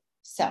full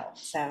self.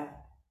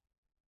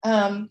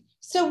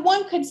 So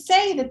one could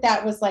say that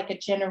that was like a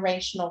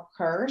generational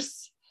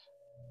curse,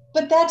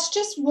 but that's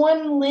just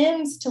one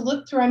lens to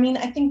look through. I mean,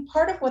 I think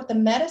part of what the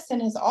medicine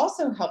has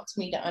also helped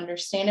me to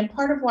understand, and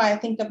part of why I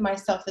think of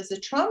myself as a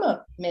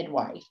trauma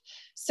midwife.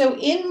 So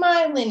in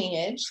my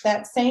lineage,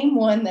 that same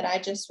one that I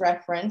just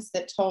referenced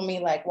that told me,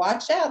 like,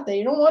 watch out,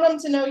 they don't want them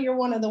to know you're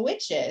one of the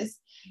witches.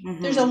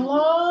 There's a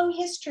long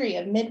history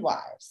of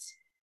midwives.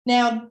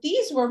 Now,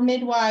 these were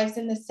midwives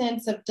in the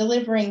sense of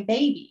delivering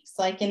babies,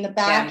 like in the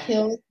back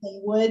hills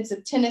and woods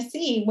of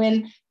Tennessee,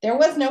 when there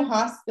was no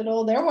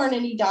hospital, there weren't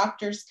any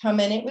doctors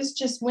coming. It was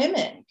just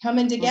women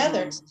coming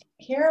together to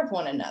take care of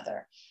one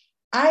another.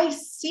 I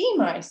see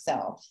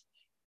myself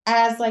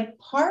as like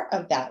part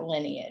of that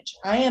lineage.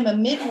 I am a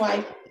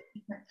midwife of a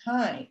different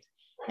kind.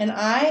 And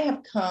I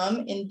have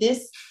come in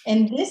this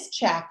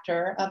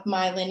chapter of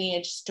my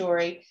lineage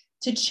story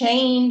to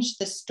change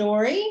the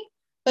story,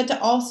 but to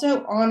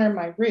also honor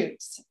my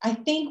roots. I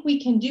think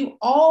we can do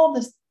all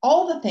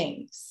the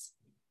things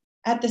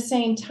at the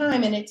same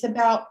time, and it's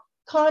about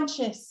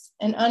conscious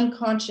and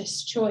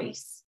unconscious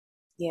choice.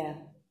 Yeah,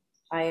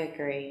 I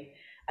agree.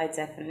 I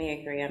definitely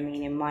agree. I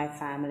mean, in my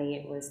family,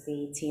 it was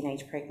the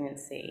teenage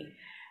pregnancy.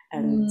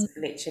 And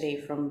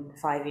literally from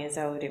 5 years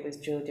old, it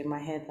was drilled in my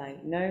head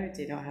like, no,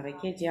 do not have a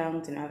kid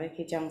young, do not have a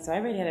kid young. So I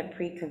already had a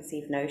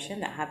preconceived notion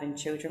that having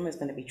children was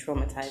going to be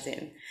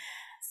traumatizing.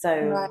 So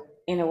Right.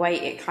 in a way,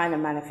 it kind of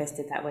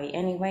manifested that way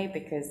anyway,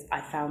 because I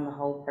found the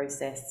whole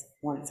process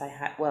once I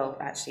had, well,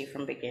 actually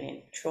from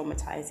beginning,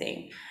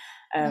 traumatizing.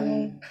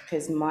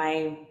 Because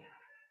my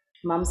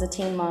mum's a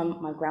teen mum,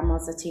 my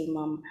grandma's a teen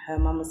mum, her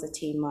mum was a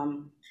teen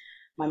mum,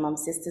 my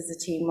mum's sister's a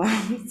teen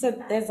mum. So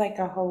there's like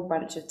a whole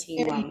bunch of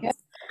teen mums,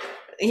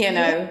 you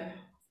know.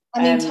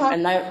 I mean, talk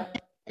And no,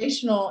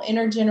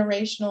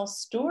 intergenerational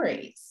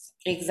stories.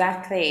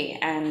 exactly.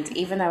 And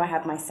even though I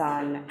had my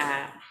son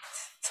at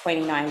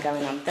 29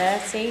 going on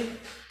 30,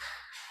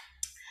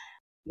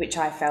 which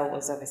I felt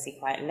was obviously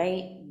quite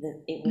late,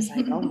 it was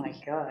like, oh my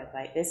God,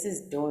 like this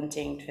is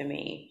daunting for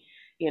me,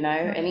 you know?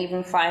 And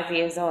even 5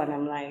 years on,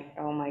 I'm like,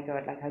 oh my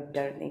God, like I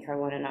don't think I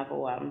want another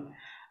one,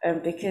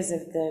 because of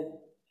the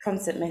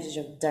constant message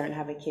of don't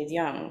have a kid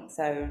young.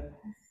 So,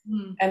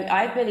 and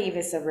I believe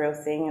it's a real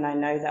thing. And I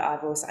know that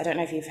I don't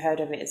know if you've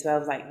heard of it as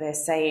well, like they're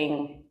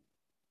saying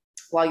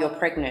while you're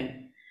pregnant,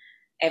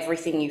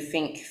 everything you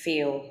think,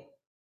 feel,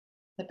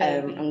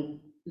 and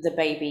the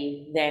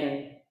baby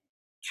then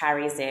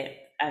carries it.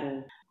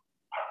 And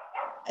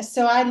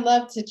so I'd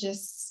love to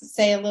just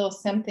say a little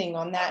something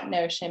on that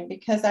notion,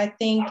 because I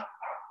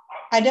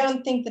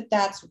don't think that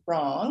that's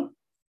wrong.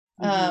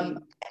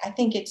 I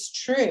think it's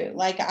true.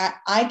 Like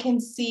I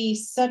can see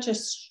such a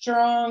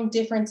strong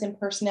difference in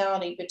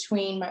personality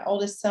between my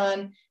oldest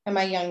son and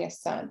my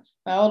youngest son.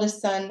 My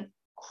oldest son,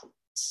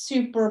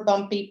 super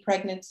bumpy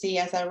pregnancy,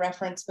 as I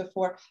referenced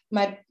before.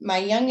 My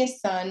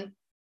youngest son,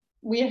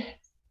 we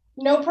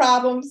no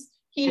problems.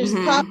 He just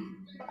popped.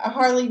 I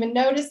hardly even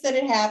noticed that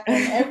it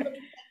happened. Everybody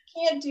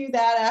can't do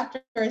that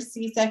after a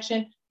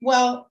C-section.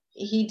 Well,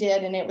 he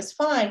did, and it was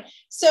fine.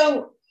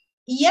 So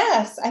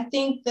yes, I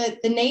think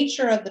that the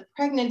nature of the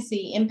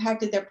pregnancy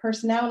impacted their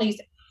personalities,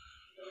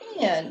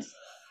 and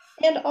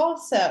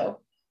also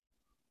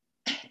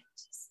I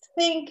just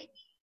think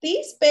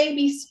these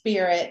baby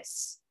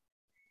spirits,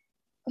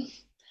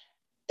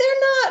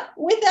 they're not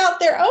without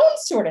their own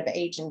sort of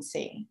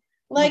agency.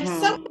 Like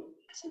someone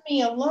to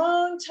me a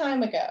long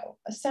time ago,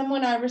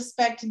 someone I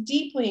respect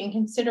deeply and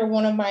consider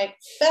one of my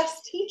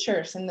best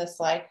teachers in this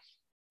life,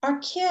 our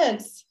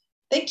kids,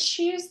 they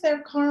choose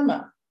their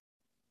karma.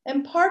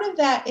 And part of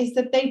that is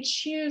that they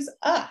choose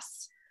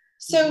us.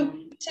 So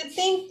to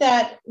think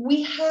that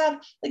we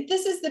have, like,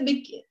 this is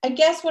I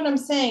guess what I'm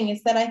saying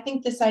is that I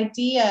think this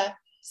idea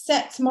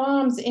sets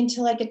moms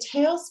into like a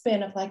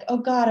tailspin of like, oh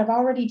God, I've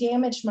already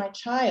damaged my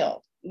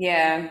child.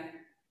 Yeah.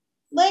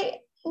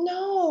 Like,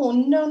 no.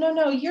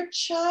 Your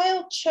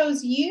child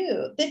chose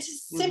you. That's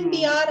a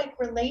symbiotic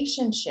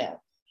relationship.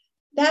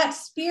 That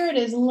spirit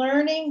is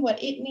learning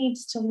what it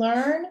needs to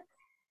learn.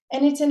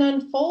 And it's an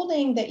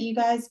unfolding that you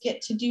guys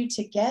get to do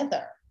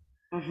together.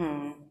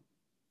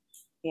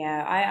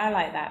 Yeah, I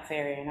like that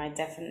theory, and I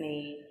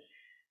definitely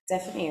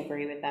definitely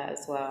agree with that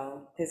as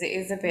well. Because it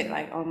is a bit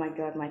like, oh my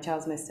God, my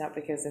child's messed up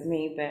because of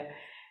me. But,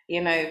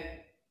 you know,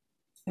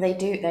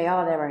 they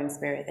are their own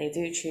spirit. They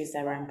do choose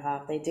their own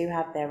path. They do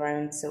have their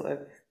own sort of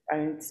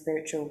own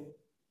spiritual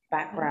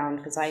background.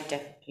 Because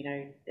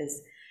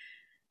as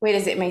weird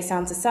as it may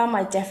sound to some,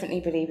 I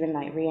definitely believe in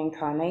like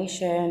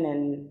reincarnation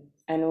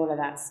and all of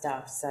that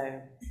stuff.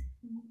 So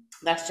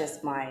that's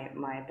just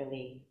my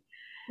belief.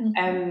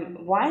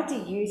 Why do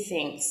you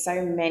think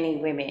so many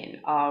women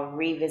are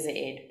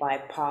revisited by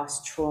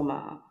past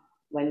trauma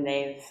when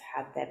they've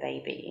had their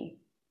baby,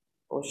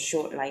 or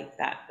short like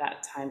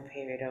that time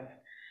period of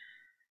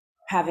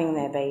having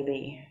their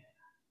baby?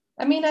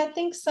 I mean, I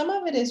think some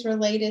of it is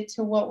related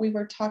to what we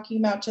were talking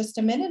about just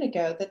a minute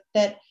ago,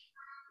 that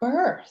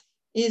birth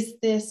is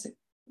this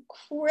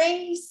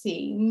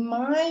crazy,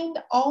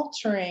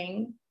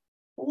 mind-altering,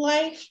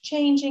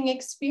 life-changing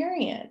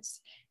experience.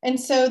 And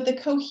so the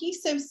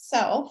cohesive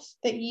self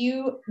that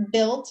you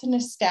built and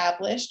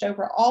established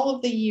over all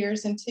of the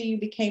years until you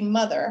became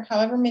mother,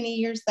 however many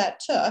years that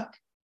took,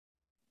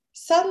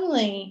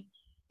 suddenly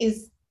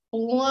is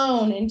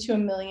blown into a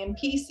million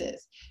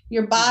pieces.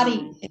 Your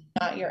body is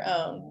not your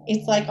own.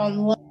 It's like on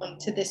loan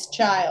to this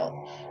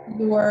child.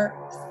 Your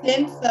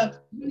sense of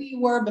who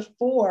you were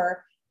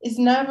before is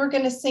never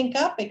going to sync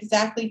up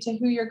exactly to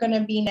who you're going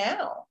to be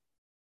now.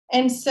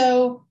 And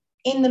so,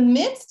 in the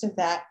midst of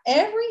that,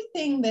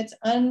 everything that's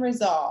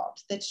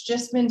unresolved, that's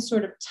just been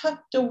sort of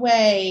tucked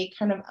away,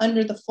 kind of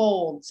under the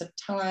folds of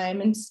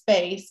time and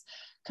space,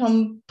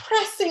 come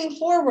pressing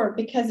forward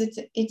because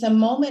it's a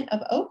moment of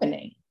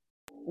opening.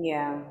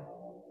 Yeah,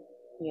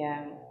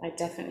 yeah, I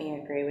definitely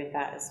agree with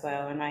that as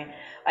well. And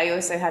I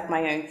also had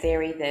my own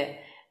theory that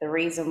the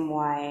reason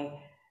why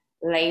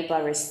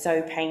labor is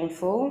so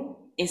painful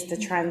is the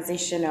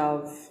transition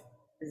of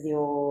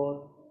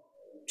your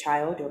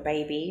child, your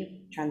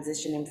baby,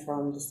 transitioning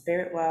from the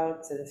spirit world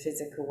to the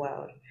physical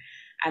world.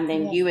 And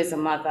then Yeah. you as a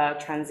mother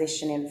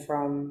transitioning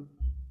from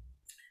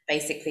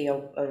basically a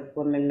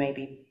woman,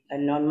 maybe a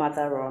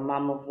non-mother or a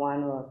mum of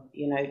one, or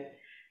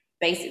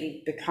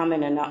basically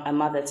becoming a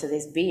mother to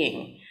this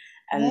being.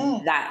 Yeah.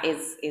 And that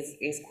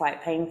is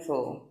quite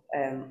painful,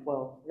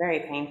 well,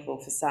 very painful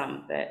for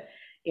some, but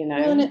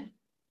Well, and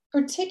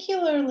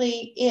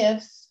particularly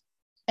if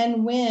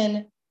and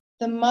when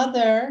the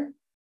mother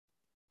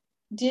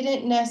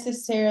didn't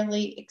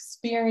necessarily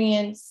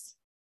experience,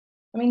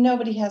 I mean,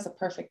 nobody has a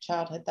perfect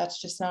childhood. That's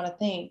just not a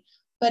thing.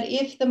 But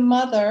if the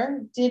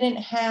mother didn't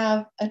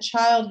have a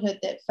childhood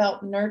that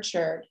felt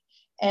nurtured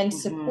and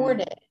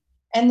supported,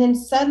 and then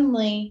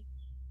suddenly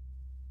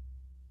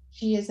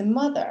she is a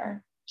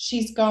mother,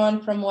 she's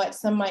gone from what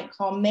some might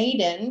call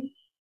maiden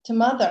to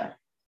mother.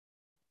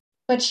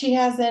 But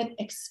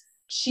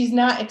she's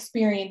not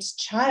experienced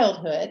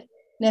childhood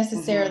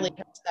necessarily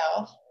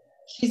herself.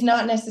 She's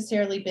not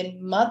necessarily been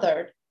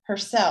mothered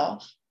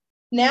herself.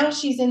 Now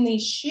she's in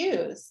these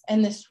shoes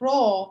and this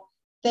role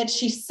that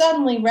she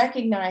suddenly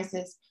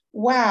recognizes,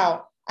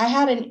 wow, I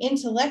had an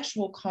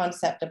intellectual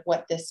concept of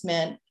what this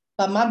meant,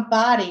 but my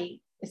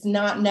body is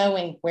not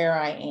knowing where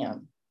I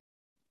am.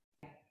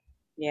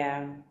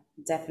 Yeah,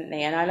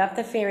 definitely. And I love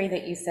the theory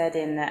that you said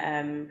in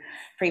the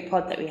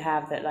pre-pod that we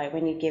have, that like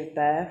when you give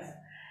birth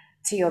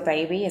to your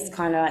baby, it's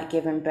kind of like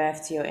giving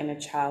birth to your inner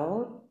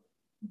child.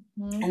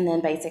 And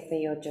then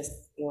basically your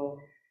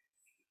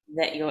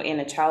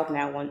inner child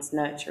now wants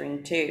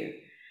nurturing too.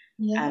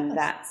 And Yes.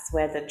 that's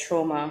where the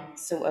trauma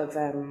sort of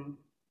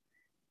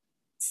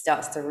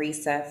starts to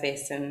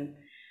resurface and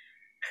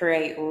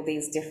create all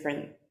these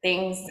different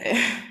things.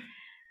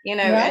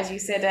 Right. As you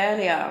said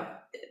earlier,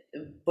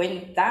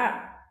 when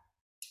that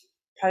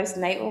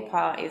postnatal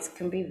part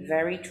can be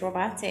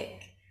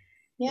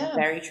Yeah.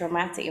 very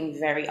traumatic and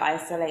very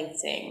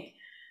isolating.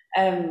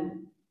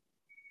 Um,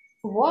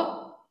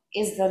 what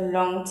is the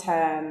long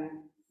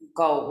term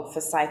goal for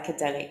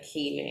psychedelic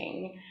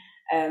healing?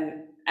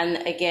 And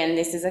again,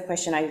 this is a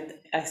question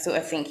I sort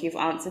of think you've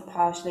answered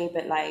partially,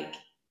 but like,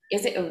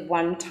 is it a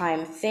one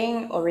time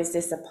thing, or is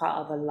this a part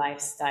of a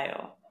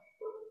lifestyle?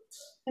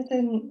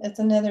 That's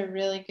another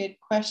really good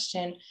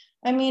question.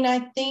 I mean, I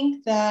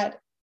think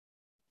that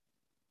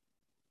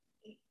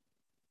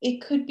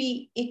it could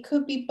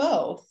be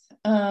both.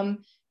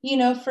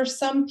 For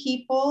some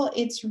people,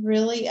 it's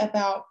really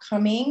about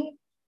coming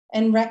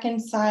and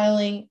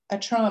reconciling a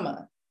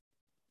trauma.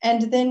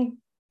 And then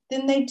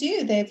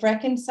they've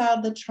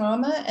reconciled the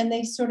trauma and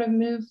they sort of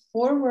move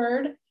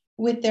forward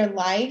with their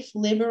life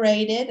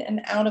liberated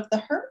and out of the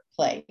hurt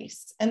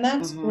place. And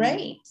that's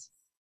great.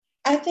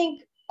 I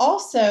think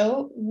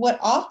also what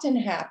often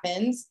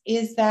happens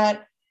is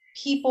that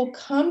people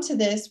come to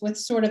this with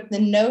sort of the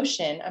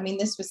notion, I mean,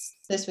 this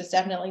was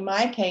definitely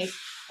my case.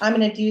 I'm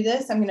going to do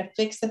this, I'm going to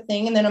fix the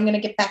thing, and then I'm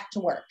going to get back to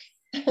work.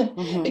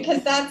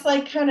 Because that's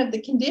like kind of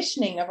the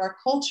conditioning of our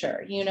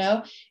culture,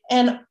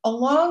 and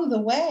along the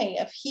way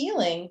of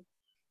healing,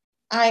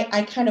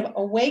 I kind of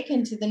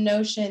awakened to the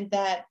notion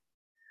that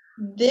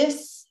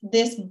this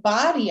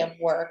body of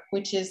work,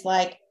 which is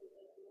like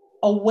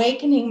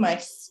awakening my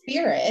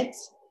spirit,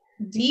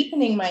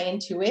 deepening my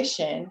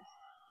intuition,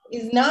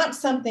 is not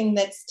something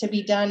that's to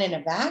be done in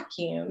a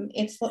vacuum.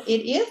 It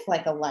is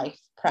like a life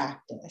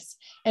practice.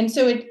 And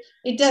so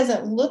it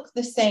doesn't look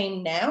the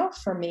same now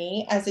for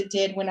me as it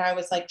did when I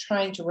was like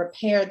trying to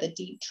repair the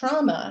deep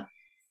trauma,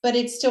 but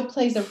it still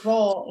plays a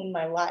role in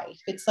my life.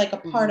 It's like a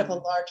part of a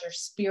larger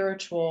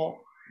spiritual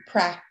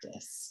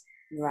practice.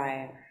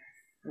 Right.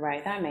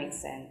 That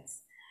makes sense.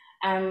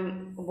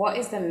 What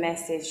is the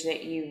message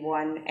that you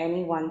want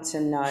anyone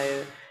to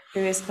know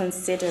who is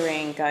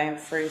considering going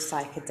through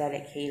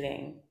psychedelic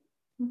healing?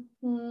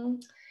 Mm-hmm.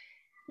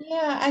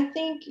 Yeah, I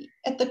think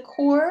at the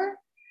core,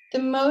 the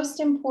most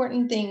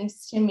important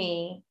things to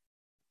me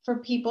for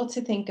people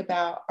to think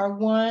about are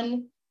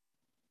one,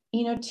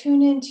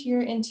 tune into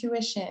your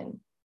intuition.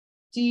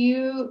 Do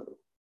you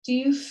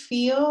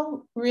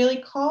feel really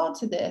called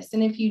to this?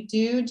 And if you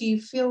do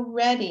you feel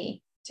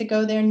ready to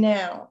go there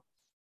now?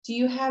 Do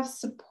you have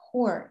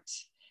support?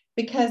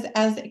 Because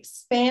as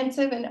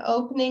expansive and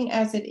opening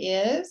as it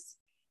is,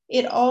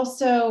 it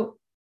also,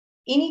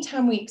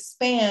 anytime we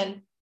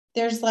expand,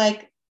 there's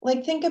like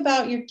think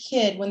about your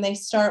kid when they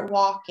start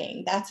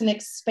walking. That's an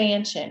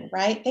expansion,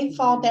 right? They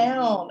fall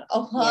down a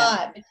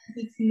lot because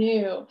it's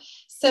new.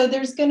 So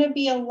there's going to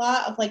be a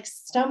lot of like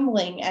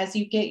stumbling as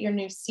you get your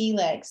new sea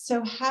legs.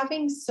 So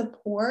having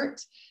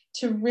support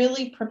to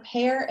really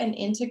prepare and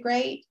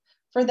integrate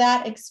for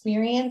that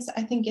experience,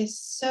 I think is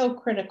so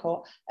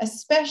critical,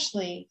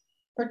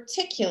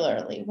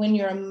 particularly when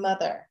you're a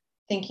mother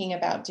thinking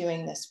about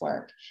doing this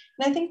work.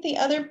 And I think the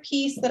other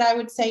piece that I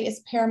would say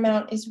is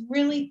paramount is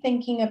really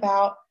thinking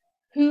about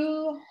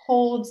who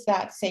holds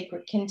that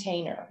sacred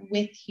container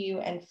with you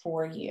and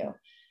for you.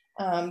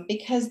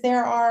 Because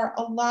there are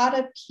a lot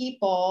of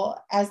people,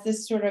 as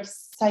this sort of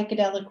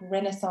psychedelic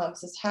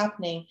renaissance is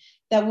happening,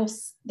 that will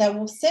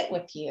sit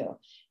with you.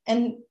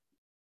 And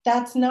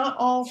that's not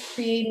all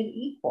created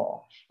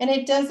equal. And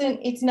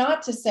it's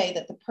not to say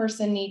that the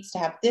person needs to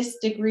have this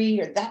degree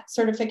or that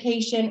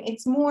certification.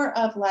 It's more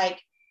of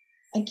like,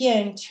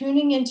 again,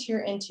 tuning into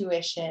your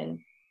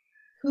intuition.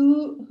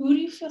 Who do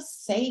you feel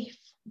safe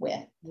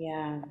with?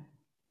 Yeah.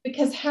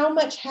 Because how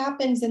much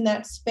happens in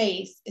that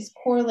space is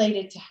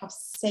correlated to how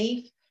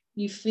safe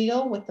you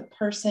feel with the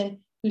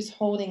person who's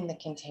holding the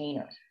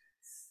container.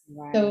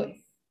 Right. So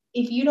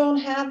if you don't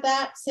have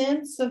that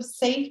sense of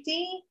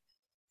safety,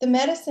 the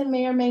medicine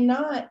may or may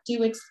not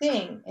do its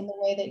thing in the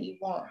way that you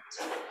want.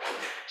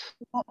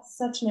 That's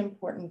such an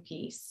important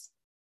piece.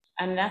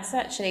 And that's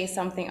actually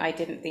something I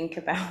didn't think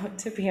about,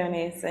 to be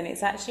honest. And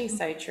it's actually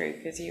so true,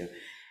 because you're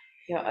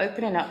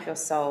opening up your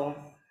soul,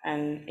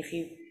 and if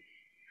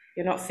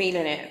you're not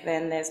feeling it,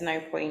 then there's no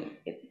point.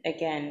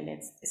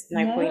 It's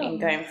no point in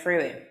going through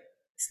it.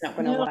 It's not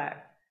going to work.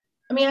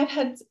 I mean,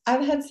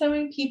 I've had so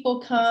many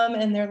people come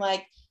and they're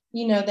like,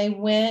 they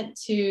went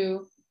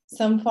to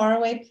some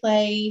faraway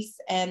place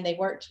and they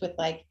worked with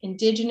like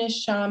indigenous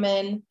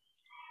shaman.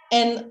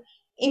 And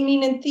I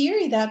mean, in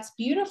theory, that's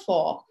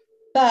beautiful,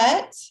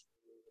 but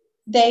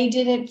they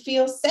didn't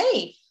feel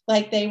safe.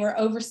 Like they were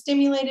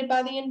overstimulated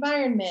by the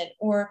environment,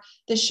 or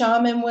the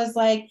shaman was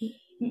like,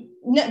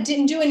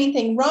 didn't do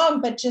anything wrong,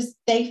 but just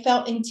they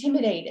felt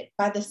intimidated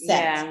by the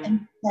set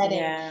and setting.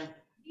 Yeah.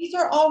 These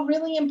are all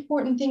really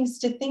important things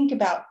to think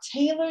about.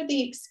 Tailor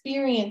the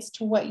experience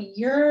to what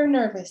your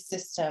nervous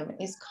system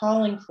is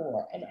calling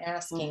for and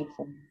asking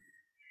for.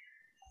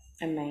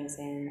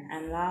 Amazing.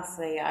 And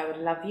lastly, I would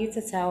love you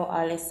to tell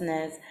our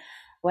listeners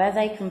where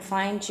they can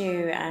find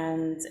you,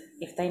 and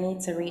if they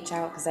need to reach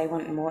out because they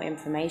want more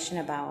information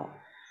about,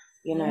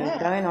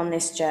 going on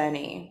this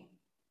journey.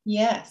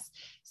 Yes.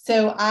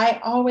 So I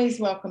always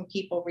welcome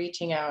people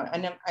reaching out.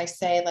 And I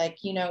say, like,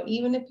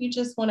 even if you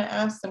just want to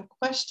ask some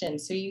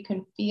questions so you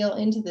can feel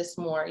into this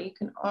more, you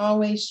can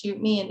always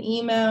shoot me an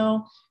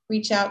email,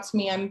 reach out to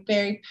me. I'm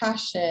very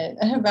passionate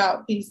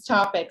about these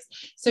topics.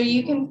 So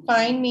you can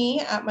find me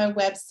at my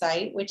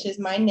website, which is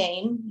my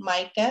name,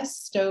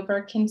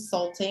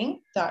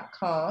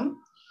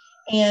 MicahStoverConsulting.com.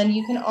 And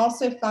you can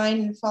also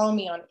find and follow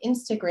me on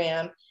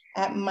Instagram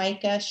at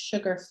Micah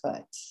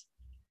Sugarfoot.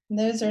 And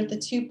those are the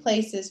two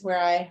places where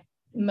I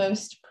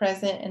most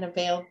present and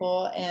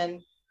available.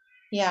 And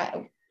yeah,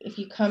 if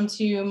you come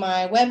to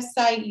my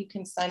website, you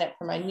can sign up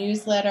for my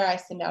newsletter. I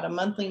send out a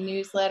monthly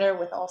newsletter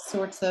with all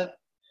sorts of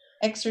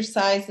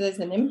exercises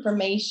and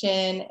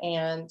information,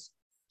 and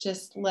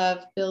just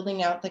love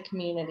building out the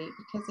community,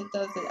 because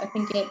I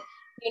think it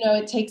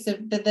takes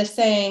the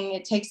saying,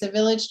 it takes a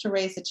village to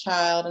raise a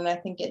child. And I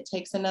think it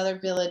takes another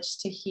village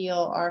to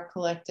heal our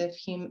collective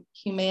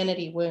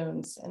humanity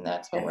wounds. And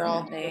that's what we're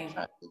all trying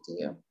to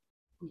do.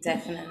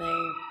 Definitely.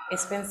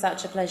 It's been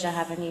such a pleasure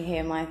having you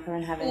here, Micah,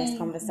 and having this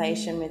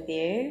conversation with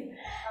you.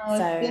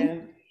 It's been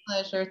a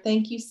pleasure.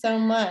 Thank you so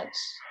much.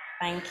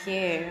 Thank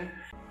you.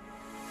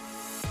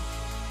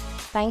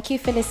 Thank you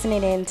for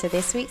listening in to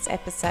this week's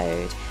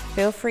episode.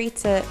 Feel free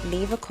to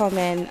leave a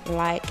comment,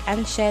 like,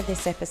 and share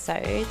this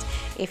episode.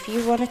 If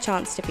you want a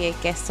chance to be a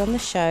guest on the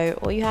show,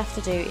 all you have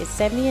to do is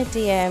send me a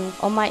DM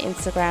on my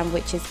Instagram,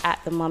 which is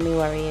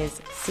 @TheMummyWarriors.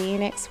 See you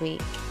next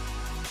week.